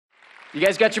You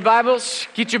guys got your Bibles?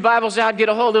 Get your Bibles out, get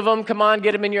a hold of them. Come on,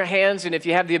 get them in your hands. And if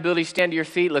you have the ability, stand to your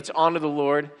feet. Let's honor the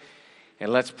Lord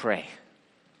and let's pray.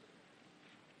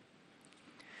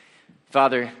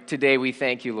 Father, today we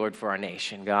thank you, Lord, for our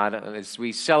nation. God, as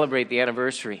we celebrate the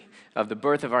anniversary of the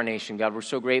birth of our nation, God, we're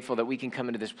so grateful that we can come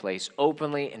into this place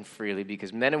openly and freely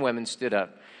because men and women stood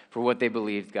up for what they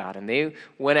believed, God, and they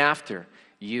went after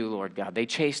you, Lord God. They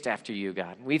chased after you,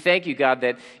 God. We thank you, God,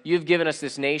 that you've given us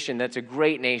this nation that's a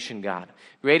great nation, God.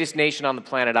 Greatest nation on the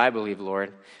planet, I believe,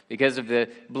 Lord, because of the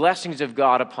blessings of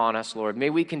God upon us, Lord. May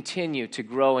we continue to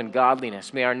grow in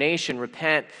godliness. May our nation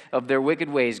repent of their wicked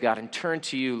ways, God, and turn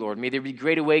to you, Lord. May there be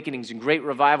great awakenings and great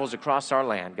revivals across our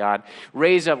land, God.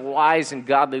 Raise up wise and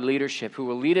godly leadership who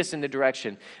will lead us in the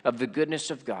direction of the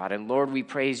goodness of God. And Lord, we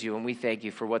praise you and we thank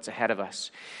you for what's ahead of us.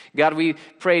 God, we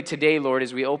pray today, Lord,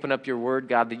 as we open up your word,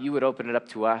 God, that you would open it up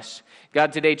to us.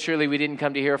 God, today, truly, we didn't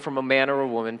come to hear from a man or a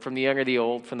woman, from the young or the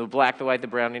old, from the black, the white, the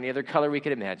brown, any other color we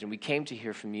could imagine. We came to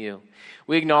hear from you.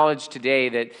 We acknowledge today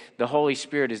that the Holy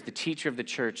Spirit is the teacher of the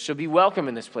church. So be welcome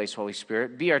in this place, Holy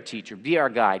Spirit. Be our teacher. Be our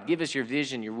guide. Give us your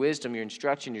vision, your wisdom, your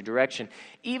instruction, your direction,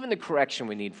 even the correction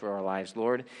we need for our lives,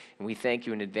 Lord. And we thank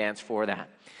you in advance for that.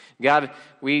 God,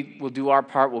 we will do our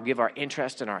part. We'll give our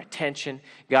interest and our attention.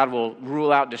 God will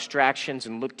rule out distractions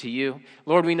and look to you.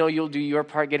 Lord, we know you'll do your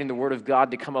part, getting the word of God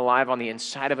to come alive on the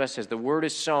inside of us as the word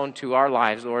is sown to our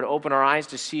lives. Lord, open our eyes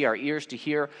to see, our ears to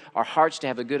hear, our hearts to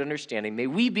have a good understanding. May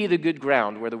we be the good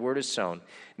ground where the word is sown,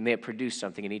 and may it produce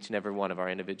something in each and every one of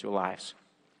our individual lives.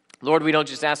 Lord, we don't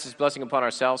just ask this blessing upon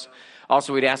ourselves.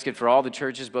 Also, we'd ask it for all the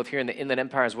churches, both here in the Inland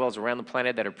Empire as well as around the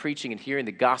planet, that are preaching and hearing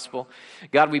the gospel.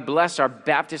 God, we bless our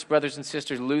Baptist brothers and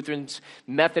sisters, Lutherans,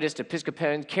 Methodists,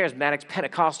 Episcopalians, Charismatics,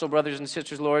 Pentecostal brothers and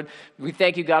sisters, Lord. We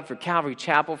thank you, God, for Calvary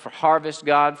Chapel, for Harvest,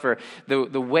 God, for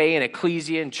the Way and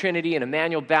Ecclesia and Trinity and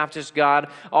Emmanuel Baptist, God,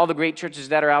 all the great churches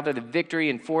that are out there, the Victory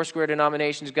and Foursquare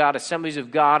denominations, God, Assemblies of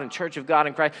God and Church of God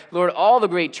in Christ. Lord, all the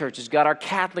great churches, God, our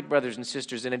Catholic brothers and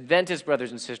sisters and Adventist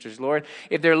brothers and sisters, Lord,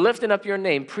 if they're lifting up your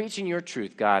name, preaching your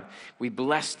truth, God, we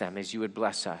bless them as you would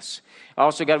bless us.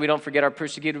 Also, God, we don't forget our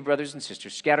persecuted brothers and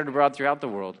sisters scattered abroad throughout the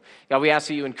world. God, we ask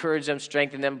that you encourage them,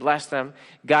 strengthen them, bless them,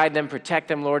 guide them, protect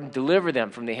them, Lord, and deliver them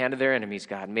from the hand of their enemies,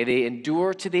 God. May they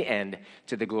endure to the end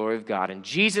to the glory of God. In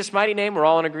Jesus' mighty name, we're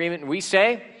all in agreement, and we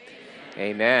say,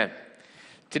 Amen.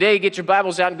 Today, get your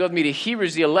Bibles out and go with me to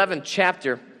Hebrews, the 11th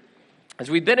chapter. As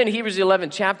we've been in Hebrews, the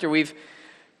 11th chapter, we've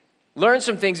learned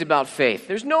some things about faith.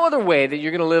 There's no other way that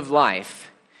you're going to live life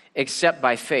except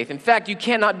by faith. In fact, you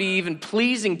cannot be even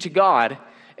pleasing to God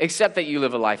except that you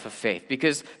live a life of faith,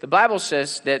 because the Bible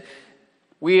says that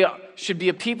we should be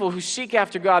a people who seek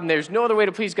after God, and there's no other way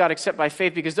to please God except by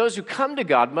faith, because those who come to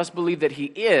God must believe that he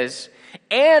is,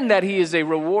 and that he is a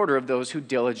rewarder of those who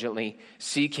diligently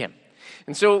seek him.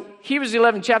 And so Hebrews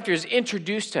 11 chapter has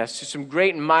introduced us to some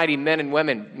great and mighty men and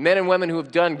women who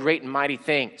have done great and mighty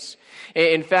things.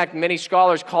 In fact, many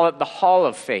scholars call it the Hall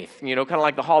of Faith, kind of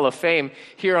like the Hall of Fame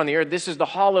here on the earth. This is the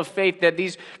Hall of Faith, that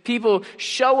these people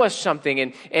show us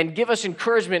something and give us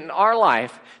encouragement in our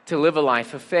life to live a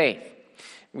life of faith.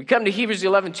 We come to Hebrews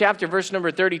 11 chapter, verse number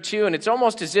 32, and it's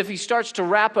almost as if he starts to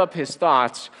wrap up his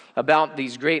thoughts about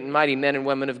these great and mighty men and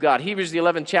women of God. Hebrews the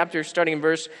 11th chapter, starting in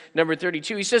verse number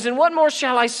 32, he says, "And what more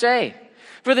shall I say?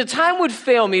 For the time would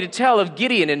fail me to tell of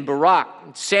Gideon and Barak,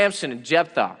 and Samson and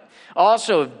Jephthah,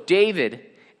 also of David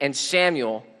and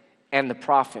Samuel and the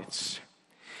prophets."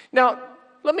 Now,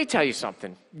 let me tell you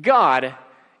something. God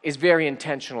is very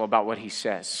intentional about what he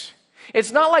says.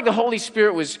 It's not like the Holy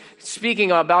Spirit was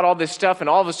speaking about all this stuff and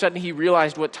all of a sudden he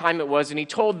realized what time it was and he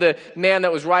told the man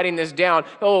that was writing this down,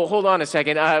 "Oh, hold on a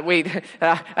second. Wait,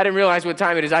 I didn't realize what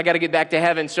time it is. I got to get back to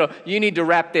heaven, so you need to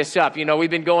wrap this up. We've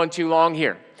been going too long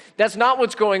here." That's not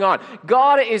what's going on.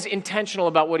 God is intentional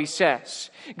about what he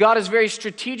says. God is very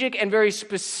strategic and very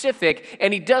specific,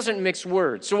 and he doesn't mix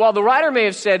words. So while the writer may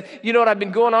have said, I've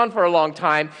been going on for a long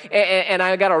time, and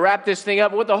I got to wrap this thing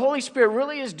up, what the Holy Spirit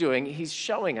really is doing, he's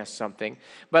showing us something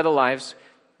by the lives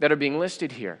that are being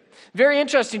listed here. Very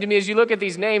interesting to me as you look at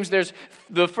these names, there's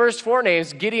the first four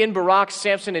names, Gideon, Barak,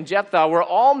 Samson, and Jephthah, were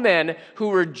all men who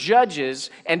were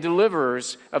judges and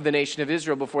deliverers of the nation of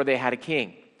Israel before they had a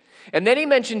king. And then he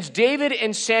mentions David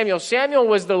and Samuel. Samuel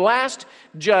was the last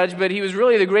judge, but he was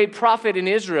really the great prophet in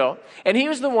Israel. And he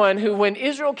was the one who, when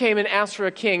Israel came and asked for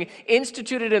a king,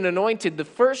 instituted and anointed the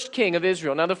first king of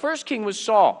Israel. Now, the first king was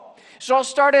Saul. Saul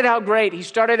started out great. He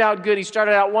started out good. He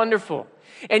started out wonderful.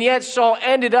 And yet Saul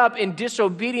ended up in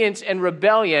disobedience and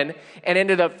rebellion and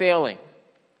ended up failing.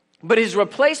 But his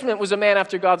replacement was a man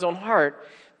after God's own heart,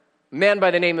 a man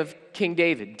by the name of King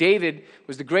David. David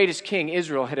was the greatest king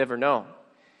Israel had ever known.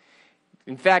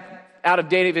 In fact, out of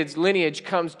David's lineage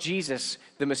comes Jesus,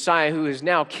 the Messiah, who is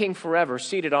now king forever,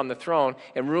 seated on the throne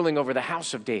and ruling over the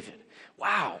house of David.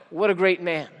 Wow, what a great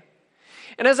man.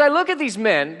 And as I look at these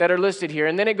men that are listed here,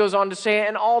 and then it goes on to say,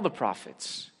 and all the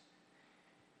prophets.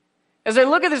 As I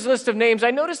look at this list of names,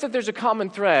 I notice that there's a common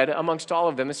thread amongst all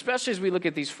of them, especially as we look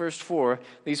at these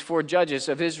four judges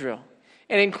of Israel,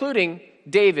 and including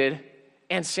David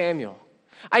and Samuel.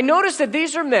 I notice that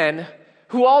these are men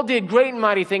who all did great and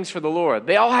mighty things for the Lord.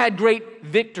 They all had great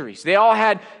victories. They all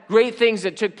had great things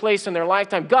that took place in their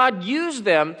lifetime. God used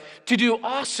them to do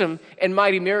awesome and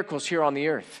mighty miracles here on the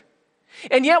earth.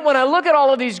 And yet when I look at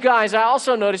all of these guys, I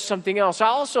also notice something else. I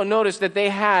also notice that they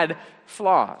had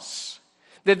flaws,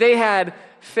 that they had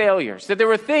failures, that there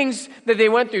were things that they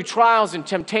went through, trials and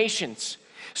temptations.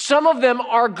 Some of them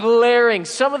are glaring.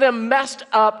 Some of them messed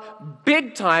up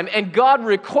big time, and God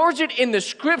records it in the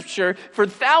Scripture for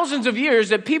thousands of years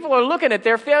that people are looking at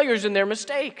their failures and their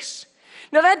mistakes.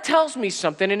 Now that tells me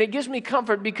something, and it gives me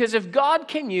comfort, because if God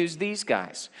can use these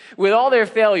guys with all their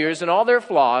failures and all their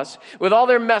flaws, with all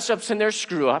their mess-ups and their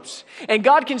screw-ups, and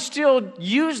God can still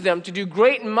use them to do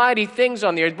great and mighty things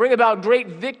on the earth, bring about great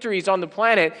victories on the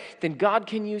planet, then God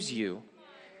can use you,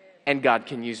 and God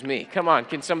can use me. Come on,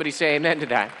 can somebody say amen to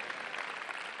that?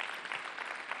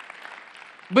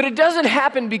 But it doesn't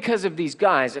happen because of these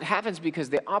guys. It happens because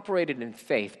they operated in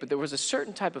faith. But there was a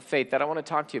certain type of faith that I want to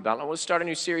talk to you about. And I want to start a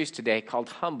new series today called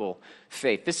Humble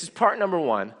Faith. This is part number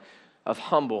 1 of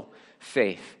Humble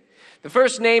Faith. The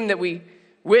first name that we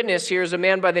witness here is a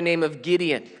man by the name of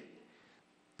Gideon.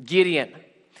 Gideon.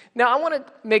 Now, I want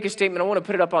to make a statement. I want to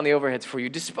put it up on the overheads for you.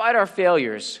 Despite our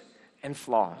failures and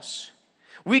flaws,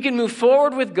 we can move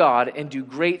forward with God and do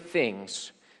great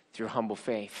things through humble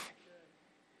faith.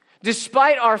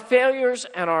 Despite our failures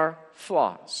and our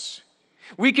flaws,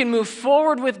 we can move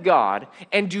forward with God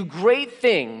and do great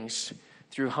things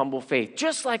through humble faith,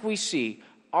 just like we see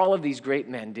all of these great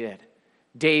men did.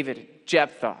 David,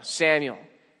 Jephthah, Samuel,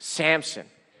 Samson,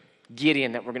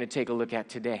 Gideon, that we're going to take a look at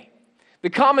today.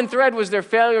 The common thread was their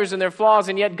failures and their flaws,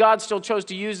 and yet God still chose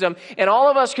to use them. And all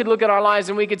of us could look at our lives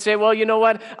and we could say, well, you know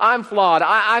what? I'm flawed.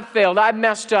 I failed. I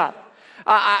messed up.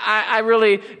 I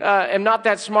really am not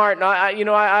that smart. And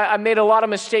I made a lot of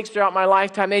mistakes throughout my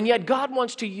lifetime. And yet God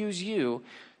wants to use you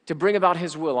to bring about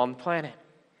His will on the planet.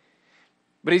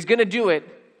 But He's going to do it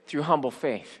through humble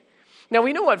faith. Now,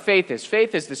 we know what faith is.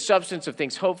 Faith is the substance of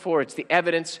things hoped for. It's the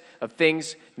evidence of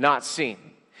things not seen.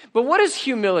 But what is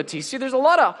humility? See, there's a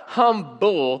lot of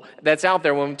humble that's out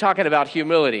there when we're talking about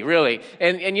humility, really.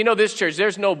 And you know this church,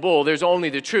 there's no bull, there's only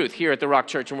the truth here at the Rock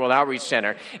Church and World Outreach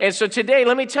Center. And so today,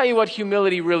 let me tell you what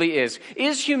humility really is.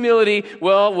 Is humility,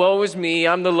 well, woe is me,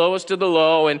 I'm the lowest of the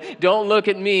low, and don't look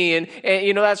at me, and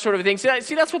you know, that sort of thing. See,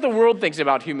 that's what the world thinks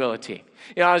about humility.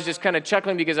 You know, I was just kind of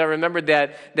chuckling because I remembered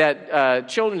that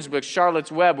children's book,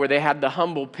 Charlotte's Web, where they had the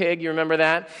humble pig. You remember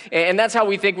that? And that's how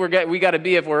we think we got to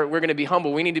be if we're going to be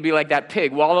humble. We need to be like that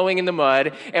pig, wallowing in the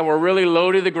mud, and we're really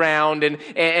low to the ground,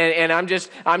 and I'm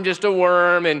just a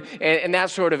worm, and that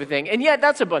sort of a thing. And yet,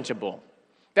 that's a bunch of bull.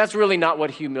 That's really not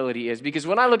what humility is, because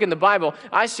when I look in the Bible,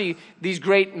 I see these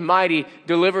great mighty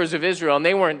deliverers of Israel, and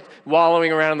they weren't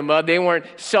wallowing around in the mud. They weren't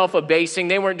self-abasing.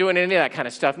 They weren't doing any of that kind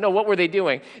of stuff. No, what were they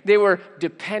doing? They were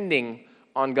depending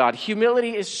on God.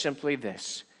 Humility is simply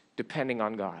this, depending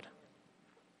on God.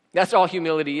 That's all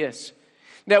humility is.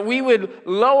 That we would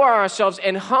lower ourselves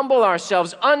and humble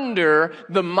ourselves under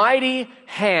the mighty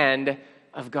hand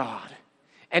of God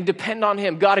and depend on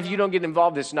Him. God, if you don't get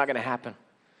involved, this is not going to happen.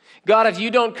 God, if you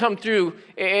don't come through,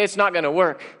 it's not going to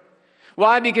work.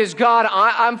 Why? Because God,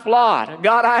 I'm flawed.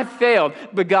 God, I've failed.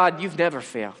 But God, you've never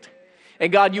failed.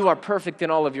 And God, you are perfect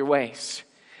in all of your ways.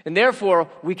 And therefore,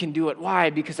 we can do it. Why?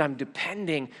 Because I'm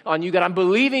depending on you, God. I'm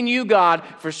believing you, God,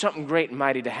 for something great and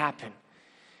mighty to happen.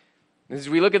 As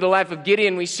we look at the life of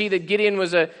Gideon, we see that Gideon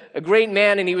was a great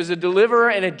man, and he was a deliverer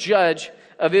and a judge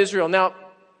of Israel. Now,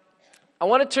 I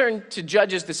want to turn to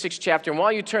Judges, the 6th chapter. And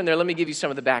while you turn there, let me give you some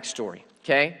of the backstory.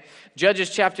 Okay?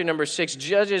 Judges chapter number 6.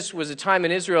 Judges was a time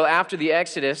in Israel after the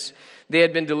Exodus. They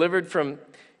had been delivered from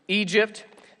Egypt.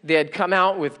 They had come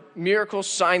out with miracles,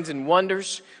 signs, and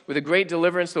wonders. With a great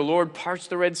deliverance, the Lord parts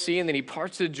the Red Sea, and then He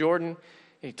parts the Jordan. And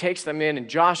He takes them in. And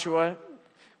Joshua,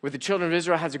 with the children of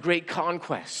Israel, has a great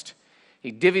conquest.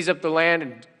 He divvies up the land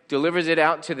and delivers it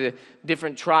out to the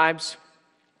different tribes.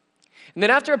 And then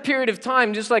after a period of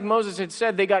time, just like Moses had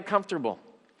said, they got comfortable.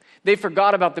 They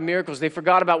forgot about the miracles. They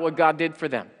forgot about what God did for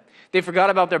them. They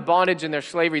forgot about their bondage and their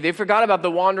slavery. They forgot about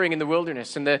the wandering in the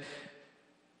wilderness and the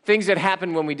things that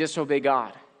happen when we disobey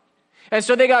God. And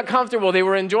so they got comfortable. They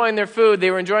were enjoying their food.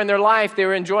 They were enjoying their life. They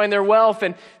were enjoying their wealth.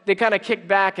 And they kind of kicked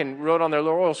back and rode on their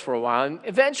laurels for a while. And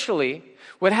eventually,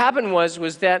 what happened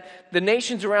was that the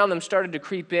nations around them started to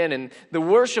creep in. And the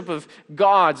worship of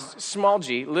gods, small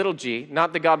g, little g,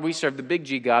 not the God we serve, the big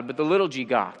G God, but the little g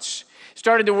gods,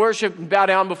 started to worship and bow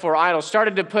down before idols,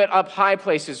 started to put up high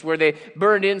places where they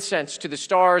burned incense to the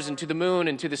stars and to the moon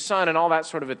and to the sun and all that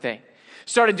sort of a thing.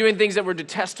 Started doing things that were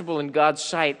detestable in God's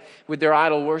sight with their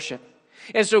idol worship.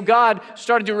 And so God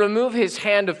started to remove his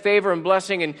hand of favor and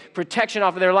blessing and protection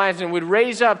off of their lives and would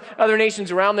raise up other nations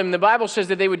around them. And the Bible says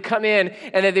that they would come in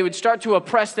and that they would start to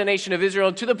oppress the nation of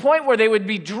Israel to the point where they would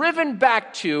be driven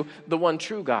back to the one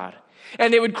true God.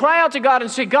 And they would cry out to God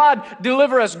and say, God,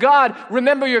 deliver us. God,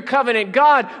 remember your covenant.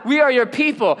 God, we are your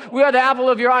people. We are the apple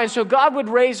of your eye. And so God would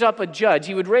raise up a judge.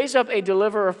 He would raise up a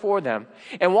deliverer for them.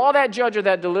 And while that judge or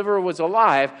that deliverer was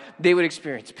alive, they would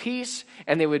experience peace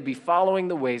and they would be following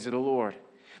the ways of the Lord.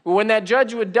 But when that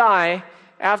judge would die,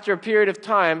 after a period of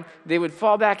time, they would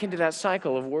fall back into that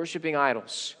cycle of worshiping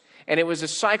idols. And it was a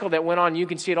cycle that went on. You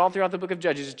can see it all throughout the book of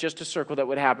Judges. It's just a circle that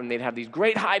would happen. They'd have these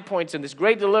great high points and this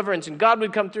great deliverance, and God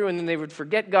would come through, and then they would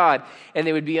forget God, and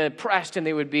they would be oppressed, and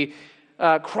they would be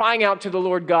crying out to the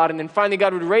Lord God. And then finally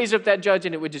God would raise up that judge,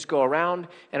 and it would just go around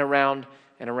and around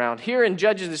and around. Here in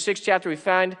Judges, the 6th chapter, we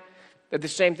find that the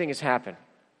same thing has happened.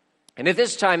 And at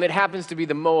this time, it happens to be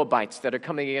the Moabites that are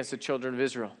coming against the children of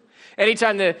Israel.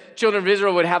 Anytime the children of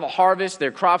Israel would have a harvest,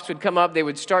 their crops would come up, they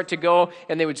would start to go,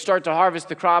 and they would start to harvest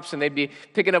the crops, and they'd be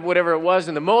picking up whatever it was,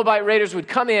 and the Moabite raiders would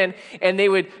come in, and they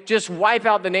would just wipe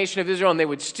out the nation of Israel, and they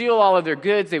would steal all of their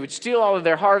goods, they would steal all of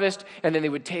their harvest, and then they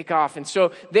would take off. And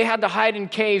so they had to hide in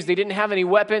caves. They didn't have any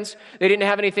weapons. They didn't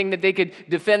have anything that they could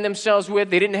defend themselves with.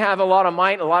 They didn't have a lot of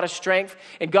might, a lot of strength,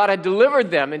 and God had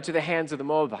delivered them into the hands of the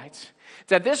Moabites.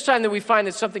 It's at this time that we find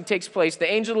that something takes place.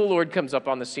 The angel of the Lord comes up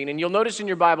on the scene, and you'll notice in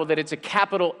your Bible that it's a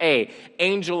capital A,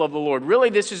 angel of the Lord.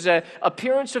 Really, this is an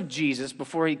appearance of Jesus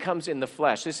before he comes in the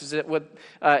flesh. This is what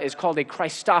is called a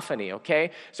Christophany,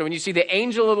 okay? So when you see the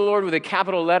angel of the Lord with a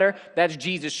capital letter, that's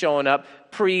Jesus showing up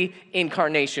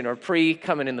pre-incarnation or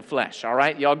pre-coming in the flesh, all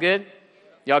right? Y'all good?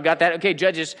 Y'all got that? Okay,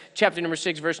 Judges chapter number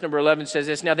 6, verse number 11 says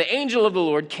this. Now the angel of the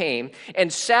Lord came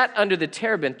and sat under the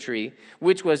terebinth tree,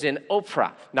 which was in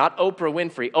Ophrah. Not Oprah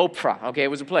Winfrey, Ophrah. Okay,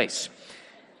 it was a place.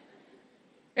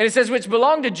 And it says, which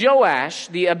belonged to Joash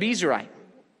the Abiezrite,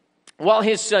 while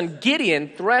his son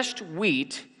Gideon threshed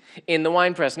wheat in the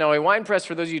winepress. Now, a winepress,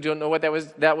 for those of you who don't know what that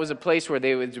was a place where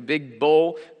there was a big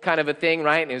bowl kind of a thing,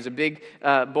 right? And it was a big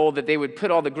bowl that they would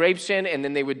put all the grapes in, and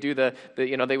then they would do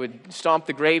they would stomp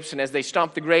the grapes, and as they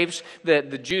stomped the grapes, the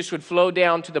juice would flow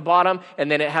down to the bottom, and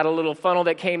then it had a little funnel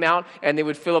that came out, and they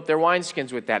would fill up their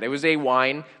wineskins with that. It was a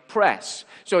wine press.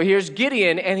 So here's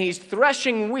Gideon, and he's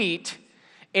threshing wheat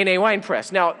in a wine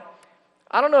press. Now,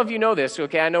 I don't know if you know this,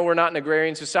 okay? I know we're not an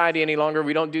agrarian society any longer.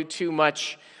 We don't do too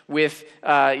much with,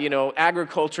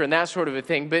 agriculture and that sort of a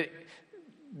thing. But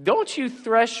don't you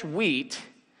thresh wheat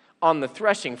on the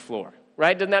threshing floor,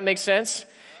 right? Doesn't that make sense?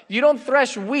 You don't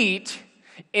thresh wheat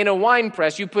in a wine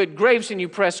press. You put grapes and you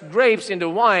press grapes into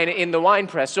wine in the wine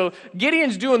press. So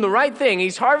Gideon's doing the right thing.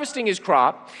 He's harvesting his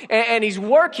crop and he's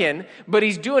working, but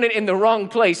he's doing it in the wrong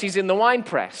place. He's in the wine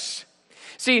press.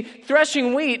 See,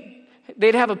 threshing wheat,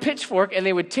 they'd have a pitchfork, and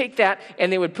they would take that,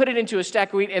 and they would put it into a stack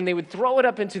of wheat, and they would throw it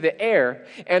up into the air,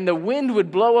 and the wind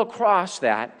would blow across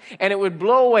that, and it would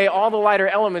blow away all the lighter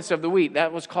elements of the wheat.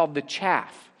 That was called the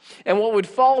chaff. And what would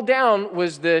fall down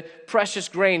was the precious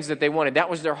grains that they wanted. That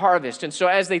was their harvest. And so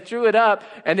as they threw it up,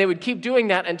 and they would keep doing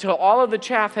that until all of the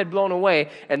chaff had blown away,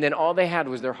 and then all they had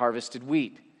was their harvested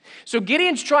wheat. So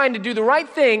Gideon's trying to do the right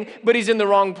thing, but he's in the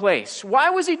wrong place.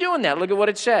 Why was he doing that? Look at what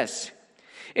it says.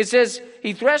 It says,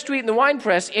 he threshed wheat in the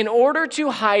winepress in order to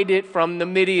hide it from the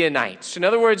Midianites. In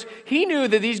other words, he knew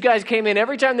that these guys came in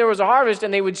every time there was a harvest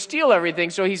and they would steal everything.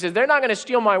 So he says, they're not going to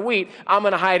steal my wheat. I'm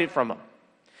going to hide it from them.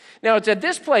 Now, it's at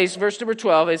this place, verse number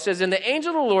 12, it says, and the angel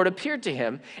of the Lord appeared to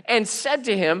him and said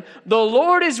to him, the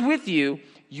Lord is with you,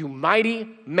 you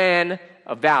mighty man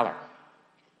of valor.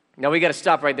 Now, we got to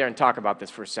stop right there and talk about this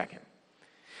for a second.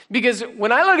 Because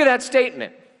when I look at that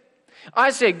statement,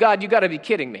 I say, God, you got to be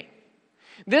kidding me.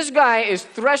 This guy is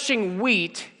threshing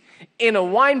wheat in a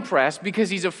wine press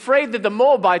because he's afraid that the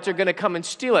Moabites are going to come and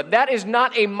steal it. That is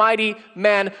not a mighty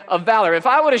man of valor. If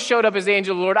I would have showed up as the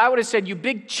angel of the Lord, I would have said, you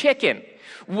big chicken,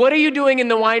 what are you doing in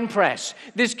the wine press?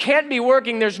 This can't be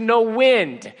working. There's no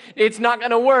wind. It's not going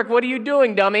to work. What are you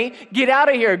doing, dummy? Get out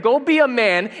of here. Go be a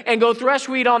man and go thresh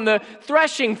wheat on the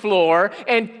threshing floor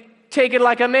and take it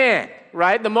like a man,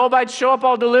 right? The Moabites show up,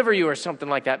 I'll deliver you or something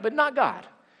like that, but not God.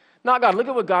 Not God. Look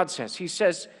at what God says. He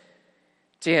says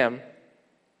to him,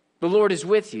 The Lord is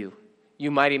with you,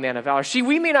 you mighty man of valor. See,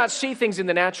 we may not see things in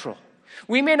the natural.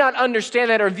 We may not understand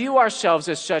that or view ourselves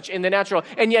as such in the natural,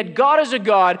 and yet God is a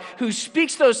God who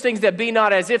speaks those things that be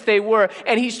not as if they were,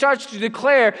 and he starts to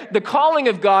declare the calling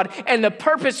of God and the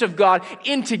purpose of God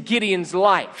into Gideon's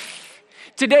life.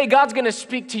 Today, God's going to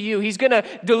speak to you. He's going to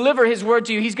deliver his word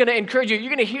to you. He's going to encourage you.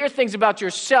 You're going to hear things about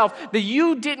yourself that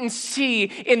you didn't see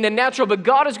in the natural, but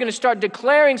God is going to start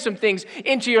declaring some things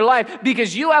into your life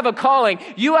because you have a calling,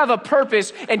 you have a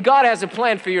purpose, and God has a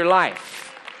plan for your life.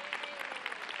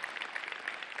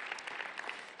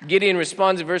 Gideon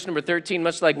responds in verse number 13,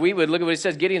 much like we would. Look at what he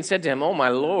says. Gideon said to him, "Oh, my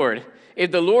Lord,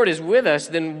 if the Lord is with us,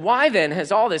 then why then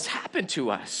has all this happened to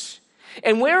us?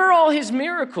 And where are all his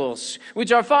miracles,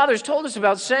 which our fathers told us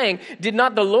about, saying, did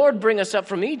not the Lord bring us up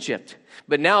from Egypt?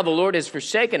 But now the Lord has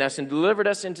forsaken us and delivered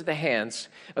us into the hands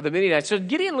of the Midianites." So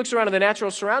Gideon looks around at the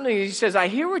natural surroundings. He says, I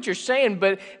hear what you're saying,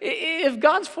 but if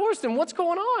God's for us, then what's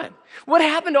going on? What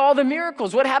happened to all the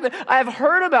miracles? What happened? I've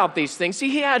heard about these things. See,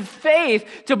 he had faith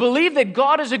to believe that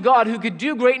God is a God who could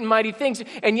do great and mighty things,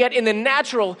 and yet in the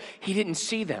natural, he didn't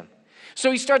see them.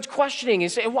 So he starts questioning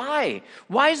and saying, why?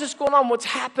 Why is this going on? What's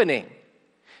happening?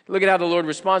 Look at how the Lord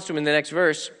responds to him in the next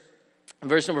verse.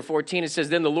 Verse number 14, it says,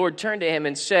 "Then the Lord turned to him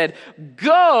and said,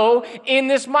 go in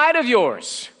this might of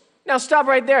yours." Now stop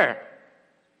right there.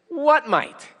 What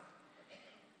might?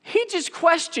 He just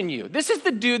questioned you. This is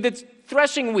the dude that's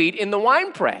threshing wheat in the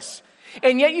wine press.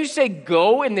 And yet you say,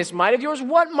 go in this might of yours?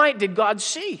 What might did God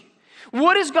see?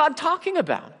 What is God talking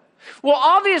about? Well,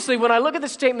 obviously, when I look at the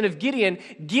statement of Gideon,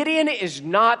 Gideon is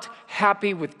not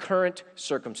happy with current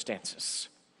circumstances.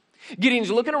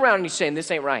 Gideon's looking around and he's saying,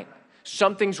 this ain't right.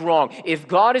 Something's wrong. If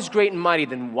God is great and mighty,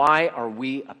 then why are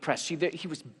we oppressed? See, he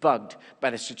was bugged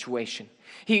by the situation.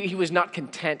 He was not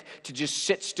content to just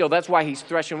sit still. That's why he's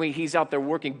threshing wheat. He's out there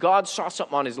working. God saw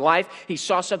something on his life. He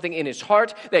saw something in his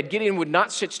heart that Gideon would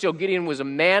not sit still. Gideon was a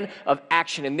man of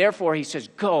action, and therefore he says,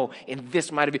 go in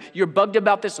this might of you. You're bugged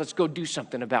about this? Let's go do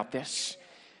something about this.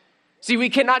 See, we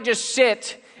cannot just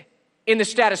sit in the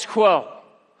status quo.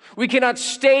 We cannot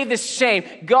stay the same.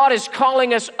 God is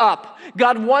calling us up.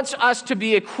 God wants us to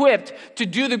be equipped to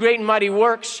do the great and mighty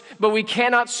works, but we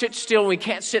cannot sit still. We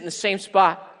can't sit in the same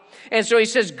spot. And so he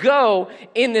says, go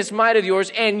in this might of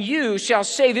yours, and you shall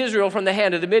save Israel from the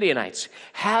hand of the Midianites.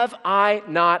 Have I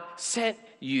not sent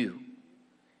you?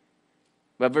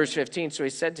 But verse 15, so he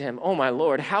said to him, oh, my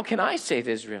Lord, how can I save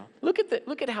Israel? Look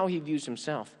at how he views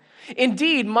himself.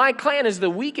 Indeed, my clan is the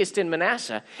weakest in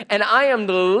Manasseh, and I am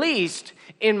the least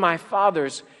in my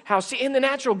father's house. See, in the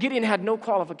natural, Gideon had no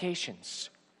qualifications.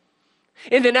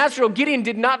 In the natural, Gideon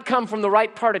did not come from the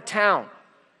right part of town.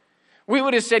 We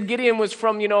would have said Gideon was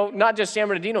from, not just San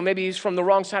Bernardino. Maybe he's from the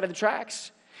wrong side of the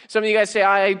tracks. Some of you guys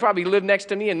say, he probably lived next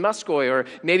to me in Muscoy, or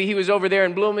maybe he was over there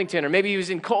in Bloomington, or maybe he was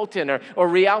in Colton or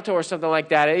Rialto or something like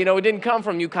that. It didn't come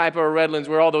from Yucaipa or Redlands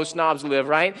where all those snobs live,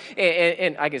 right?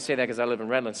 And I can say that because I live in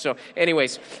Redlands. So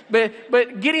anyways,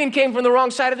 but Gideon came from the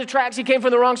wrong side of the tracks. He came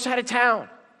from the wrong side of town.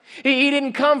 He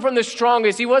didn't come from the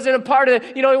strongest. He wasn't a part of,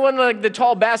 he wasn't like the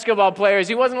tall basketball players.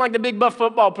 He wasn't like the big buff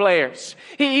football players.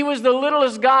 He was the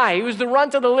littlest guy. He was the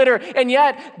runt of the litter. And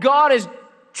yet God is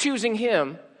choosing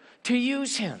him to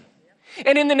use him.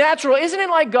 And in the natural, isn't it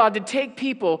like God to take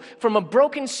people from a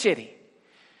broken city?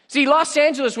 See, Los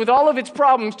Angeles, with all of its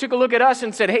problems, took a look at us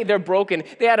and said, hey, they're broken.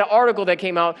 They had an article that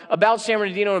came out about San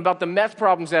Bernardino and about the meth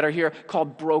problems that are here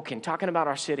called Broken, talking about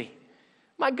our city.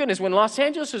 My goodness, when Los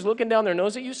Angeles is looking down their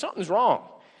nose at you, something's wrong.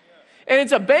 And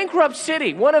it's a bankrupt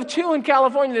city, one of two in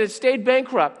California that stayed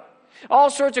bankrupt.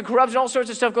 All sorts of corruption, all sorts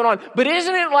of stuff going on. But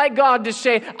isn't it like God to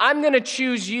say, I'm going to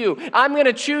choose you. I'm going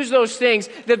to choose those things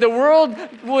that the world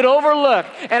would overlook.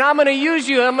 And I'm going to use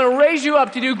you. And I'm going to raise you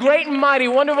up to do great and mighty,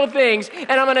 wonderful things.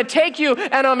 And I'm going to take you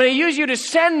and I'm going to use you to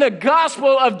send the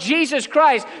gospel of Jesus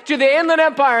Christ to the Inland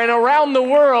Empire and around the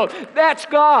world. That's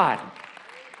God.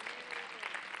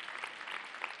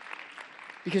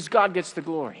 Because God gets the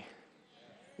glory.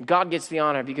 God gets the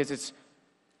honor because it's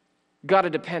got to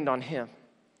depend on him.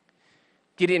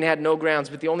 Gideon had no grounds,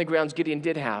 but the only grounds Gideon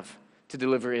did have to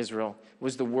deliver Israel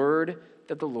was the word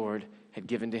that the Lord had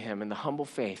given to him and the humble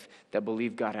faith that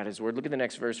believed God at his word. Look at the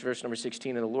next verse, verse number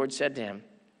 16. And the Lord said to him,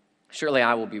 surely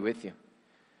I will be with you.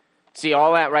 See,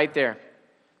 all that right there,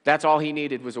 that's all he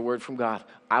needed was a word from God.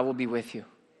 I will be with you.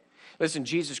 Listen,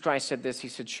 Jesus Christ said this. He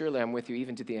said, surely I'm with you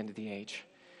even to the end of the age.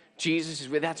 Jesus is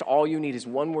with, that's all you need is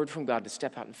one word from God to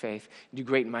step out in faith and do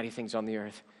great and mighty things on the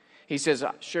earth. He says,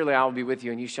 surely I will be with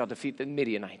you, and you shall defeat the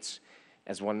Midianites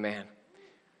as one man.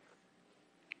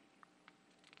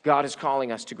 God is calling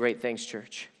us to great things,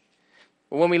 church.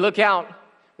 But when we look at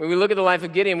the life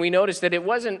of Gideon, we notice that it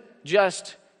wasn't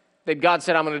just That God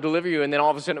said, I'm going to deliver you, and then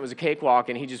all of a sudden it was a cakewalk,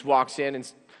 and he just walks in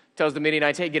and tells the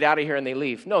Midianites, hey, get out of here, and they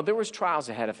leave. No, there was trials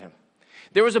ahead of him.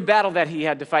 There was a battle that he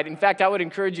had to fight. In fact, I would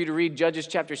encourage you to read Judges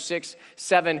chapter 6,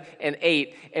 7, and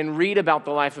 8, and read about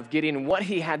the life of Gideon and what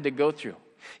he had to go through.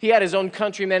 He had his own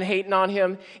countrymen hating on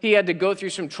him. He had to go through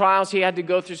some trials. He had to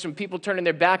go through some people turning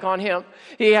their back on him.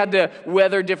 He had to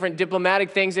weather different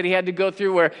diplomatic things that he had to go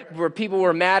through where people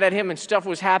were mad at him and stuff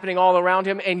was happening all around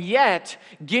him. And yet,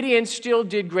 Gideon still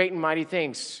did great and mighty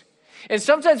things. And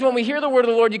sometimes when we hear the word of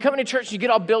the Lord, you come into church and you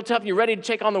get all built up and you're ready to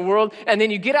take on the world. And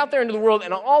then you get out there into the world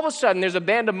and all of a sudden there's a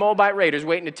band of Moabite raiders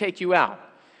waiting to take you out.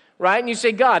 Right? And you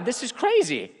say, God, this is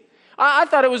crazy. I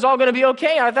thought it was all going to be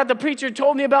okay. I thought the preacher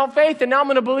told me about faith, and now I'm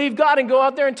going to believe God and go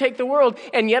out there and take the world,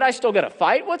 and yet I still got to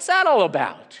fight? What's that all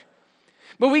about?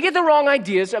 But we get the wrong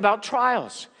ideas about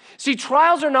trials. See,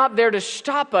 trials are not there to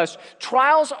stop us.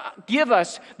 Trials give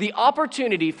us the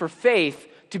opportunity for faith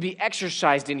to be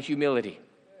exercised in humility.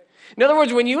 In other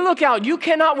words, when you look out, you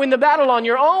cannot win the battle on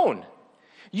your own.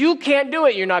 You can't do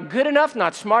it. You're not good enough,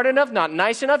 not smart enough, not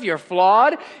nice enough. You're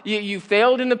flawed. You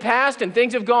failed in the past and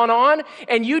things have gone on,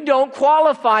 and you don't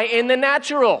qualify in the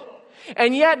natural.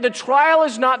 And yet the trial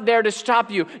is not there to stop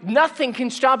you. Nothing can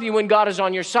stop you when God is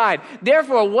on your side.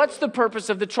 Therefore, what's the purpose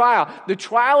of the trial? The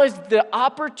trial is the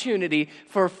opportunity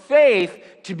for faith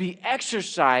to be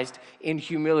exercised in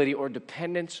humility or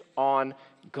dependence on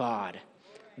God.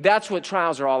 That's what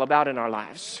trials are all about in our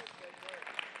lives.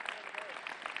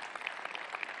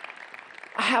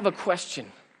 I have a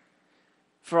question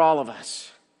for all of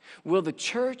us. Will the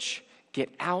church get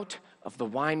out of the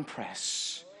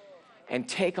winepress and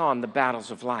take on the battles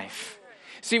of life?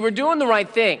 See, we're doing the right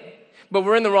thing, but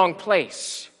we're in the wrong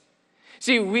place.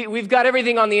 See, we've got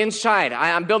everything on the inside.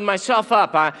 I'm building myself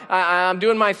up. I'm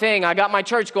doing my thing. I got my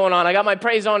church going on. I got my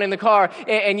praise on in the car,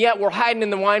 and yet we're hiding in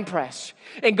the winepress.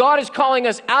 And God is calling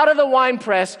us out of the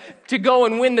winepress to go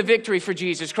and win the victory for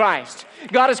Jesus Christ.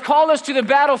 God has called us to the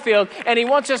battlefield, and he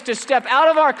wants us to step out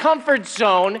of our comfort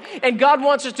zone, and God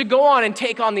wants us to go on and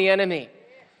take on the enemy.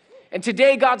 And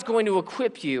today, God's going to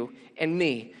equip you and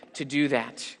me to do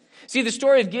that. See, the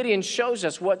story of Gideon shows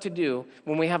us what to do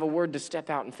when we have a word to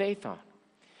step out in faith on.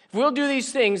 If we'll do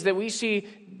these things that we see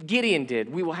Gideon did,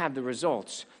 we will have the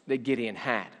results that Gideon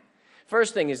had.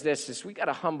 First thing is this, is we got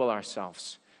to humble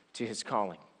ourselves to his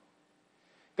calling.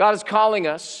 God is calling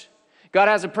us. God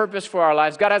has a purpose for our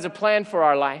lives. God has a plan for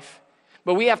our life.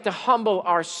 But we have to humble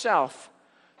ourselves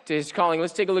to his calling.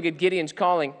 Let's take a look at Gideon's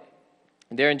calling.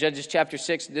 There in Judges chapter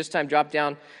 6, this time drop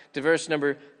down to verse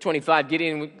number 25.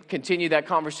 Gideon continued that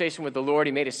conversation with the Lord.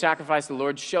 He made a sacrifice. The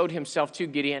Lord showed himself to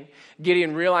Gideon.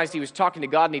 Gideon realized he was talking to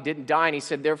God and he didn't die. And he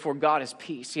said, therefore, God is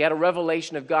peace. He had a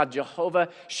revelation of God, Jehovah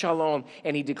Shalom.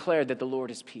 And he declared that the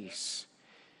Lord is peace.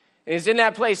 And it's in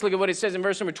that place, look at what it says in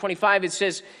verse number 25. It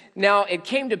says, now it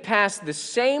came to pass the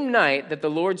same night that the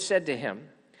Lord said to him,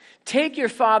 take your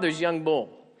father's young bull,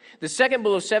 the second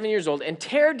bull of 7 years old, and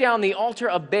tear down the altar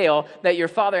of Baal that your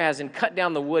father has, and cut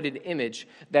down the wooden image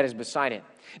that is beside it.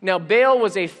 Now, Baal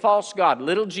was a false god,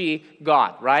 little g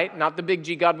God, right? Not the big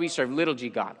G God we serve, little g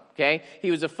God, okay?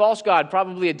 He was a false god,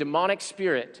 probably a demonic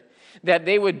spirit that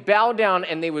they would bow down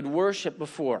and they would worship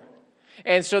before.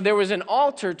 And so there was an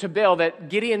altar to Baal that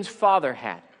Gideon's father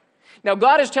had. Now,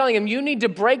 God is telling him, you need to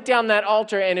break down that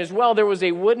altar, and as well, there was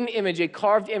a wooden image, a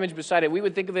carved image beside it. We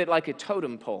would think of it like a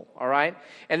totem pole, all right?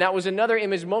 And that was another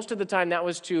image. Most of the time, that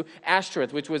was to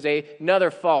Ashtoreth, which was another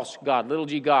false god, little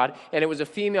g God, and it was a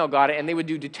female god, and they would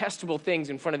do detestable things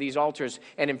in front of these altars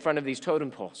and in front of these totem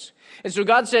poles. And so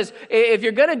God says, if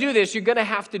you're going to do this, you're going to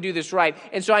have to do this right.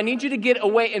 And so I need you to get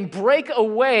away and break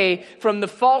away from the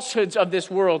falsehoods of this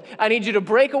world. I need you to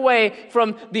break away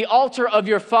from the altar of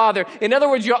your father. In other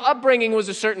words, your upbringing was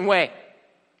a certain way.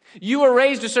 You were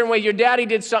raised a certain way. Your daddy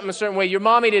did something a certain way. Your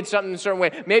mommy did something a certain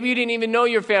way. Maybe you didn't even know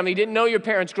your family. You didn't know your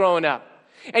parents growing up.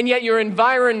 And yet your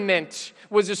environment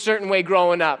was a certain way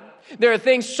growing up. There are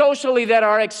things socially that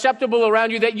are acceptable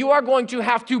around you that you are going to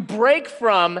have to break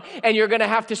from, and you're going to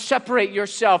have to separate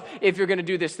yourself if you're going to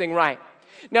do this thing right.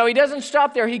 Now, he doesn't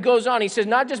stop there. He goes on. He says,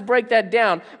 not just break that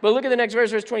down, but look at the next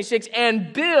verse, verse 26,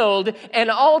 and build an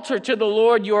altar to the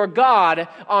Lord your God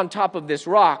on top of this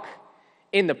rock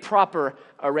in the proper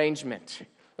arrangement.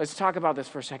 Let's talk about this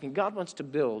for a second. God wants to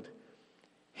build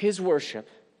his worship,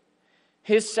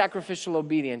 his sacrificial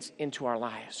obedience into our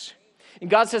lives. And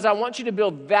God says, I want you to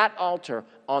build that altar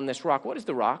on this rock. What is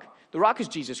the rock? The rock is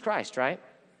Jesus Christ, right?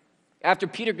 After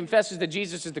Peter confesses that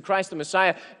Jesus is the Christ, the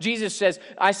Messiah, Jesus says,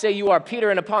 I say you are Peter,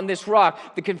 and upon this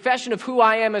rock, the confession of who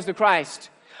I am as the Christ,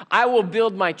 I will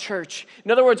build my church.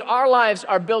 In other words, our lives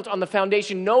are built on the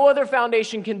foundation. No other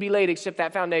foundation can be laid except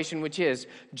that foundation, which is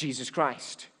Jesus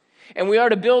Christ. And we are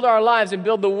to build our lives and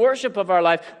build the worship of our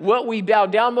life, what we bow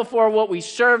down before, what we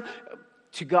serve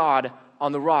to God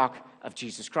on the rock of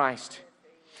Jesus Christ.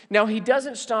 Now, he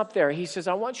doesn't stop there. He says,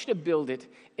 I want you to build it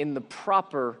in the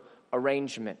proper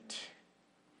arrangement.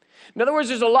 In other words,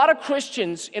 there's a lot of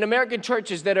Christians in American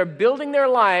churches that are building their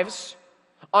lives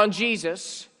on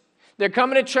Jesus. They're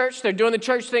coming to church, they're doing the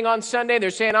church thing on Sunday,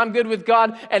 they're saying, I'm good with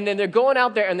God, and then they're going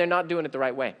out there and they're not doing it the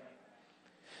right way.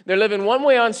 They're living one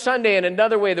way on Sunday and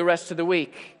another way the rest of the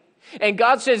week. And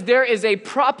God says there is a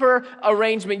proper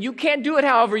arrangement. You can't do it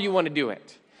however you want to do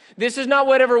it. This is not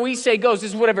whatever we say goes.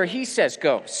 This is whatever he says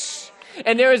goes.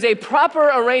 And there is a proper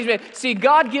arrangement. See,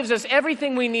 God gives us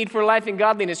everything we need for life and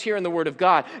godliness here in the Word of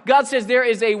God. God says there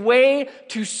is a way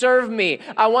to serve me.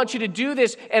 I want you to do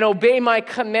this and obey my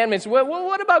commandments. Well,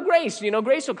 what about grace?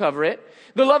 Grace will cover it.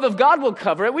 The love of God will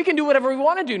cover it. We can do whatever we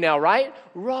want to do now, right?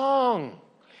 Wrong.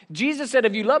 Jesus said,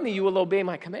 if you love me, you will obey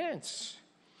my commands.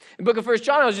 In the book of 1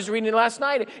 John, I was just reading it last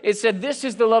night. It said, this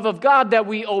is the love of God, that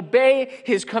we obey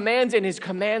his commands, and his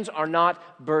commands are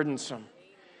not burdensome.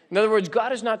 In other words,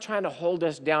 God is not trying to hold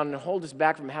us down and hold us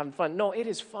back from having fun. No, it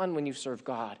is fun when you serve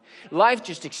God. Life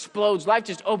just explodes. Life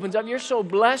just opens up. You're so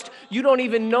blessed, you don't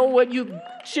even know what you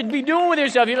should be doing with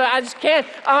yourself. You're like, I just can't.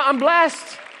 I'm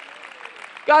blessed.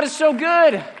 God is so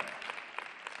good.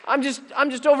 I'm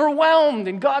just overwhelmed.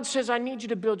 And God says, I need you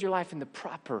to build your life in the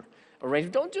proper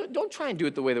arrangement. Don't try and do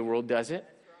it the way the world does it.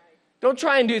 Don't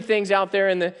try and do things out there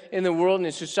in the world and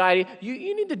in society.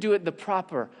 You need to do it the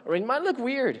proper arrangement. It might look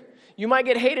weird. You might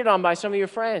get hated on by some of your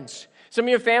friends. Some of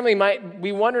your family might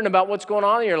be wondering about what's going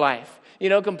on in your life.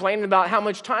 Complaining about how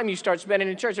much time you start spending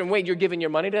in church. And wait, you're giving your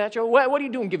money to that church? What are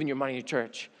you doing giving your money to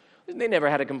church? They never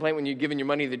had a complaint when you're giving your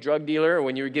money to the drug dealer, or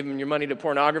when you were giving your money to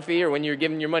pornography, or when you're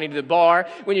giving your money to the bar,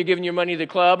 when you're giving your money to the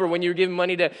club, or when you're giving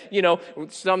money to,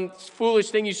 some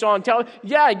foolish thing you saw on television.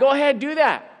 Yeah, go ahead, do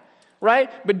that, right?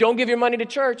 But don't give your money to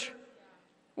church.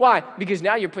 Why? Because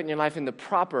now you're putting your life in the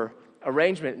proper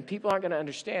arrangement, and people aren't going to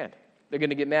understand. They're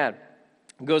going to get mad.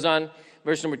 It goes on,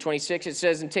 verse number 26, it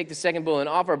says, and take the second bull and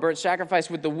offer a burnt sacrifice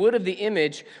with the wood of the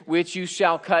image which you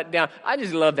shall cut down. I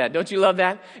just love that. Don't you love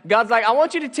that? God's like, I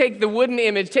want you to take the wooden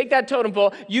image, take that totem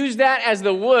pole, use that as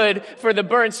the wood for the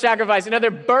burnt sacrifice.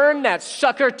 Another, burn that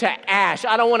sucker to ash.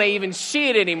 I don't want to even see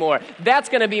it anymore. That's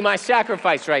going to be my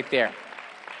sacrifice right there.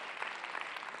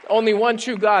 Only one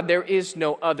true God. There is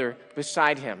no other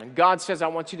beside him. And God says, I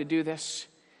want you to do this.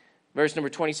 Verse number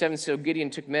 27, so Gideon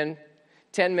took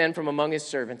 10 men from among his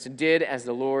servants and did as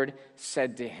the Lord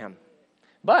said to him.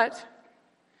 But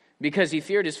because he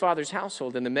feared his father's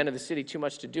household and the men of the city too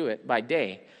much to do it by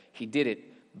day, he did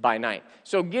it by night.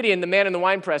 So Gideon, the man in the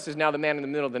winepress, is now the man in the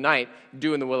middle of the night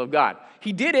doing the will of God.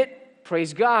 He did it,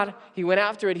 praise God. He went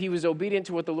after it. He was obedient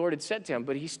to what the Lord had said to him,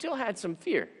 but he still had some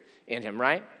fear in him,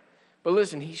 right? But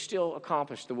listen, he still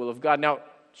accomplished the will of God. Now,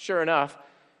 sure enough,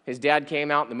 his dad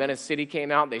came out, and the men of the city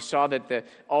came out. They saw that the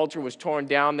altar was torn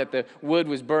down, that the wood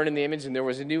was burned in the image, and there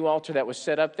was a new altar that was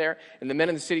set up there. And the men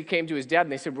of the city came to his dad,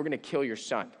 and they said, we're going to kill your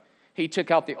son. He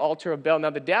took out the altar of Baal. Now,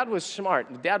 the dad was smart.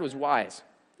 The dad was wise.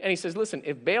 And he says, listen,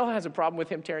 if Baal has a problem with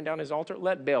him tearing down his altar,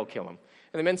 let Baal kill him.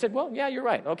 And the men said, well, yeah, you're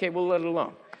right. Okay, we'll let it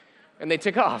alone. And they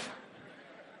took off.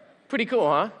 Pretty cool,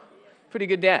 huh? Pretty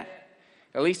good dad.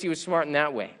 At least he was smart in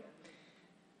that way.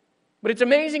 But it's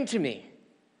amazing to me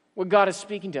what God is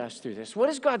speaking to us through this. What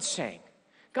is God saying?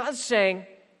 God's saying,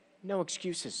 no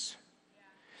excuses.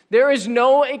 There is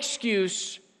no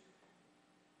excuse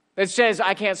that says,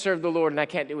 I can't serve the Lord and I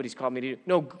can't do what he's called me to do.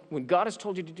 No, when God has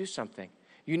told you to do something,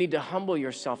 you need to humble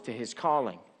yourself to his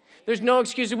calling. There's no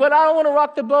excuse. Well, I don't want to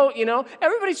rock the boat,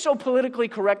 Everybody's so politically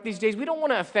correct these days. We don't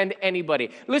want to offend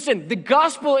anybody. Listen, the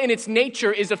gospel in its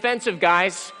nature is offensive,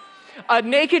 guys. A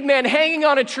naked man hanging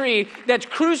on a tree that's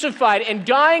crucified and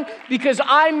dying because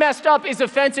I messed up is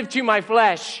offensive to my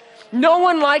flesh. No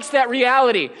one likes that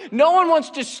reality. No one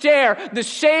wants to stare the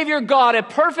Savior God, a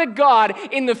perfect God,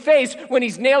 in the face when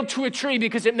he's nailed to a tree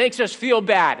because it makes us feel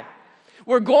bad.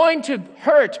 We're going to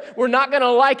hurt. We're not going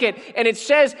to like it. And it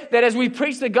says that as we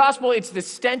preach the gospel, it's the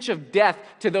stench of death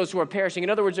to those who are perishing. In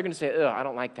other words, they're going to say, I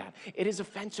don't like that. It is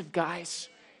offensive, guys.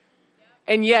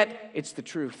 And yet, it's the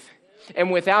truth.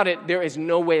 And without it, there is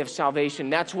no way of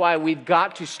salvation. That's why we've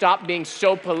got to stop being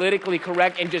so politically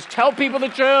correct and just tell people the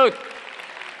truth.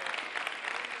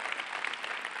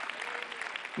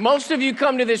 Most of you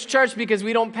come to this church because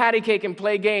we don't patty cake and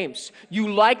play games.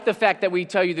 You like the fact that we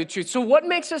tell you the truth. So what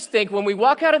makes us think when we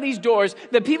walk out of these doors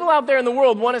that people out there in the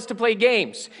world want us to play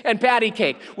games and patty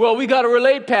cake? Well, we got to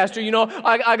relate, Pastor.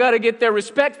 I got to get their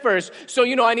respect first. So,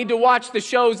 I need to watch the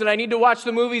shows and I need to watch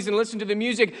the movies and listen to the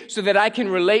music so that I can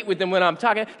relate with them when I'm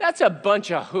talking. That's a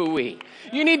bunch of hooey.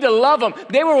 You need to love them.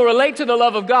 They will relate to the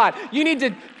love of God. You need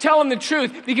to tell them the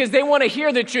truth because they want to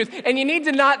hear the truth. And you need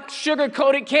to not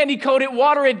sugarcoat it, candy coat it,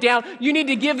 water it down. You need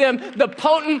to give them the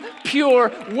potent,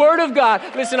 pure Word of God.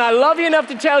 Listen, I love you enough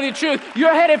to tell you the truth.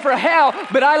 You're headed for hell,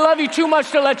 but I love you too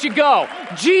much to let you go.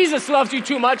 Jesus loves you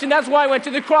too much, and that's why I went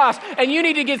to the cross. And you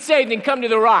need to get saved and come to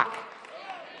the rock.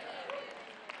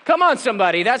 Come on,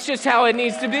 somebody. That's just how it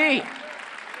needs to be.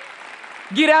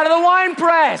 Get out of the wine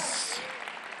press.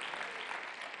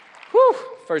 Whew.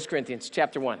 1 Corinthians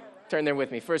chapter 1. Turn there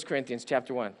with me. 1 Corinthians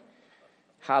chapter 1.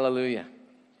 Hallelujah.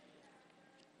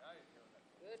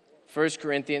 1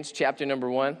 Corinthians chapter number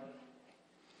 1.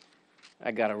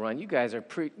 I got to run. You guys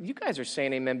are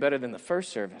saying amen better than the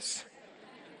first service.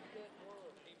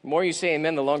 The more you say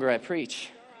amen, the longer I preach.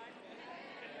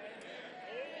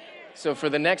 So for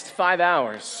the next 5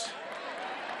 hours,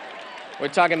 we're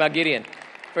talking about Gideon.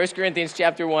 1 Corinthians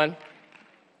chapter 1.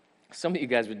 Some of you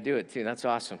guys would do it too. That's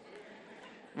awesome.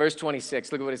 Verse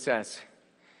 26, look at what it says.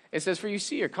 It says, for you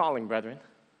see your calling, brethren.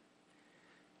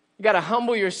 You got to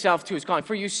humble yourself to his calling.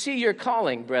 For you see your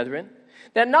calling, brethren,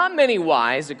 that not many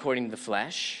wise according to the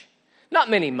flesh, not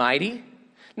many mighty,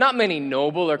 not many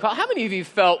noble or called. How many of you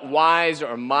felt wise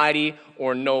or mighty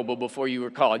or noble before you were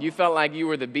called? You felt like you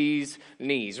were the bee's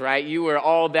knees, right? You were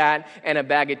all that and a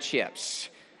bag of chips.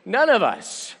 None of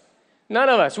us. None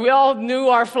of us. We all knew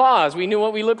our flaws. We knew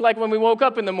what we looked like when we woke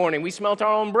up in the morning. We smelt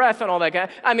our own breath and all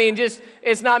that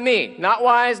it's not me. Not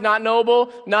wise, not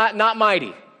noble, not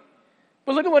mighty.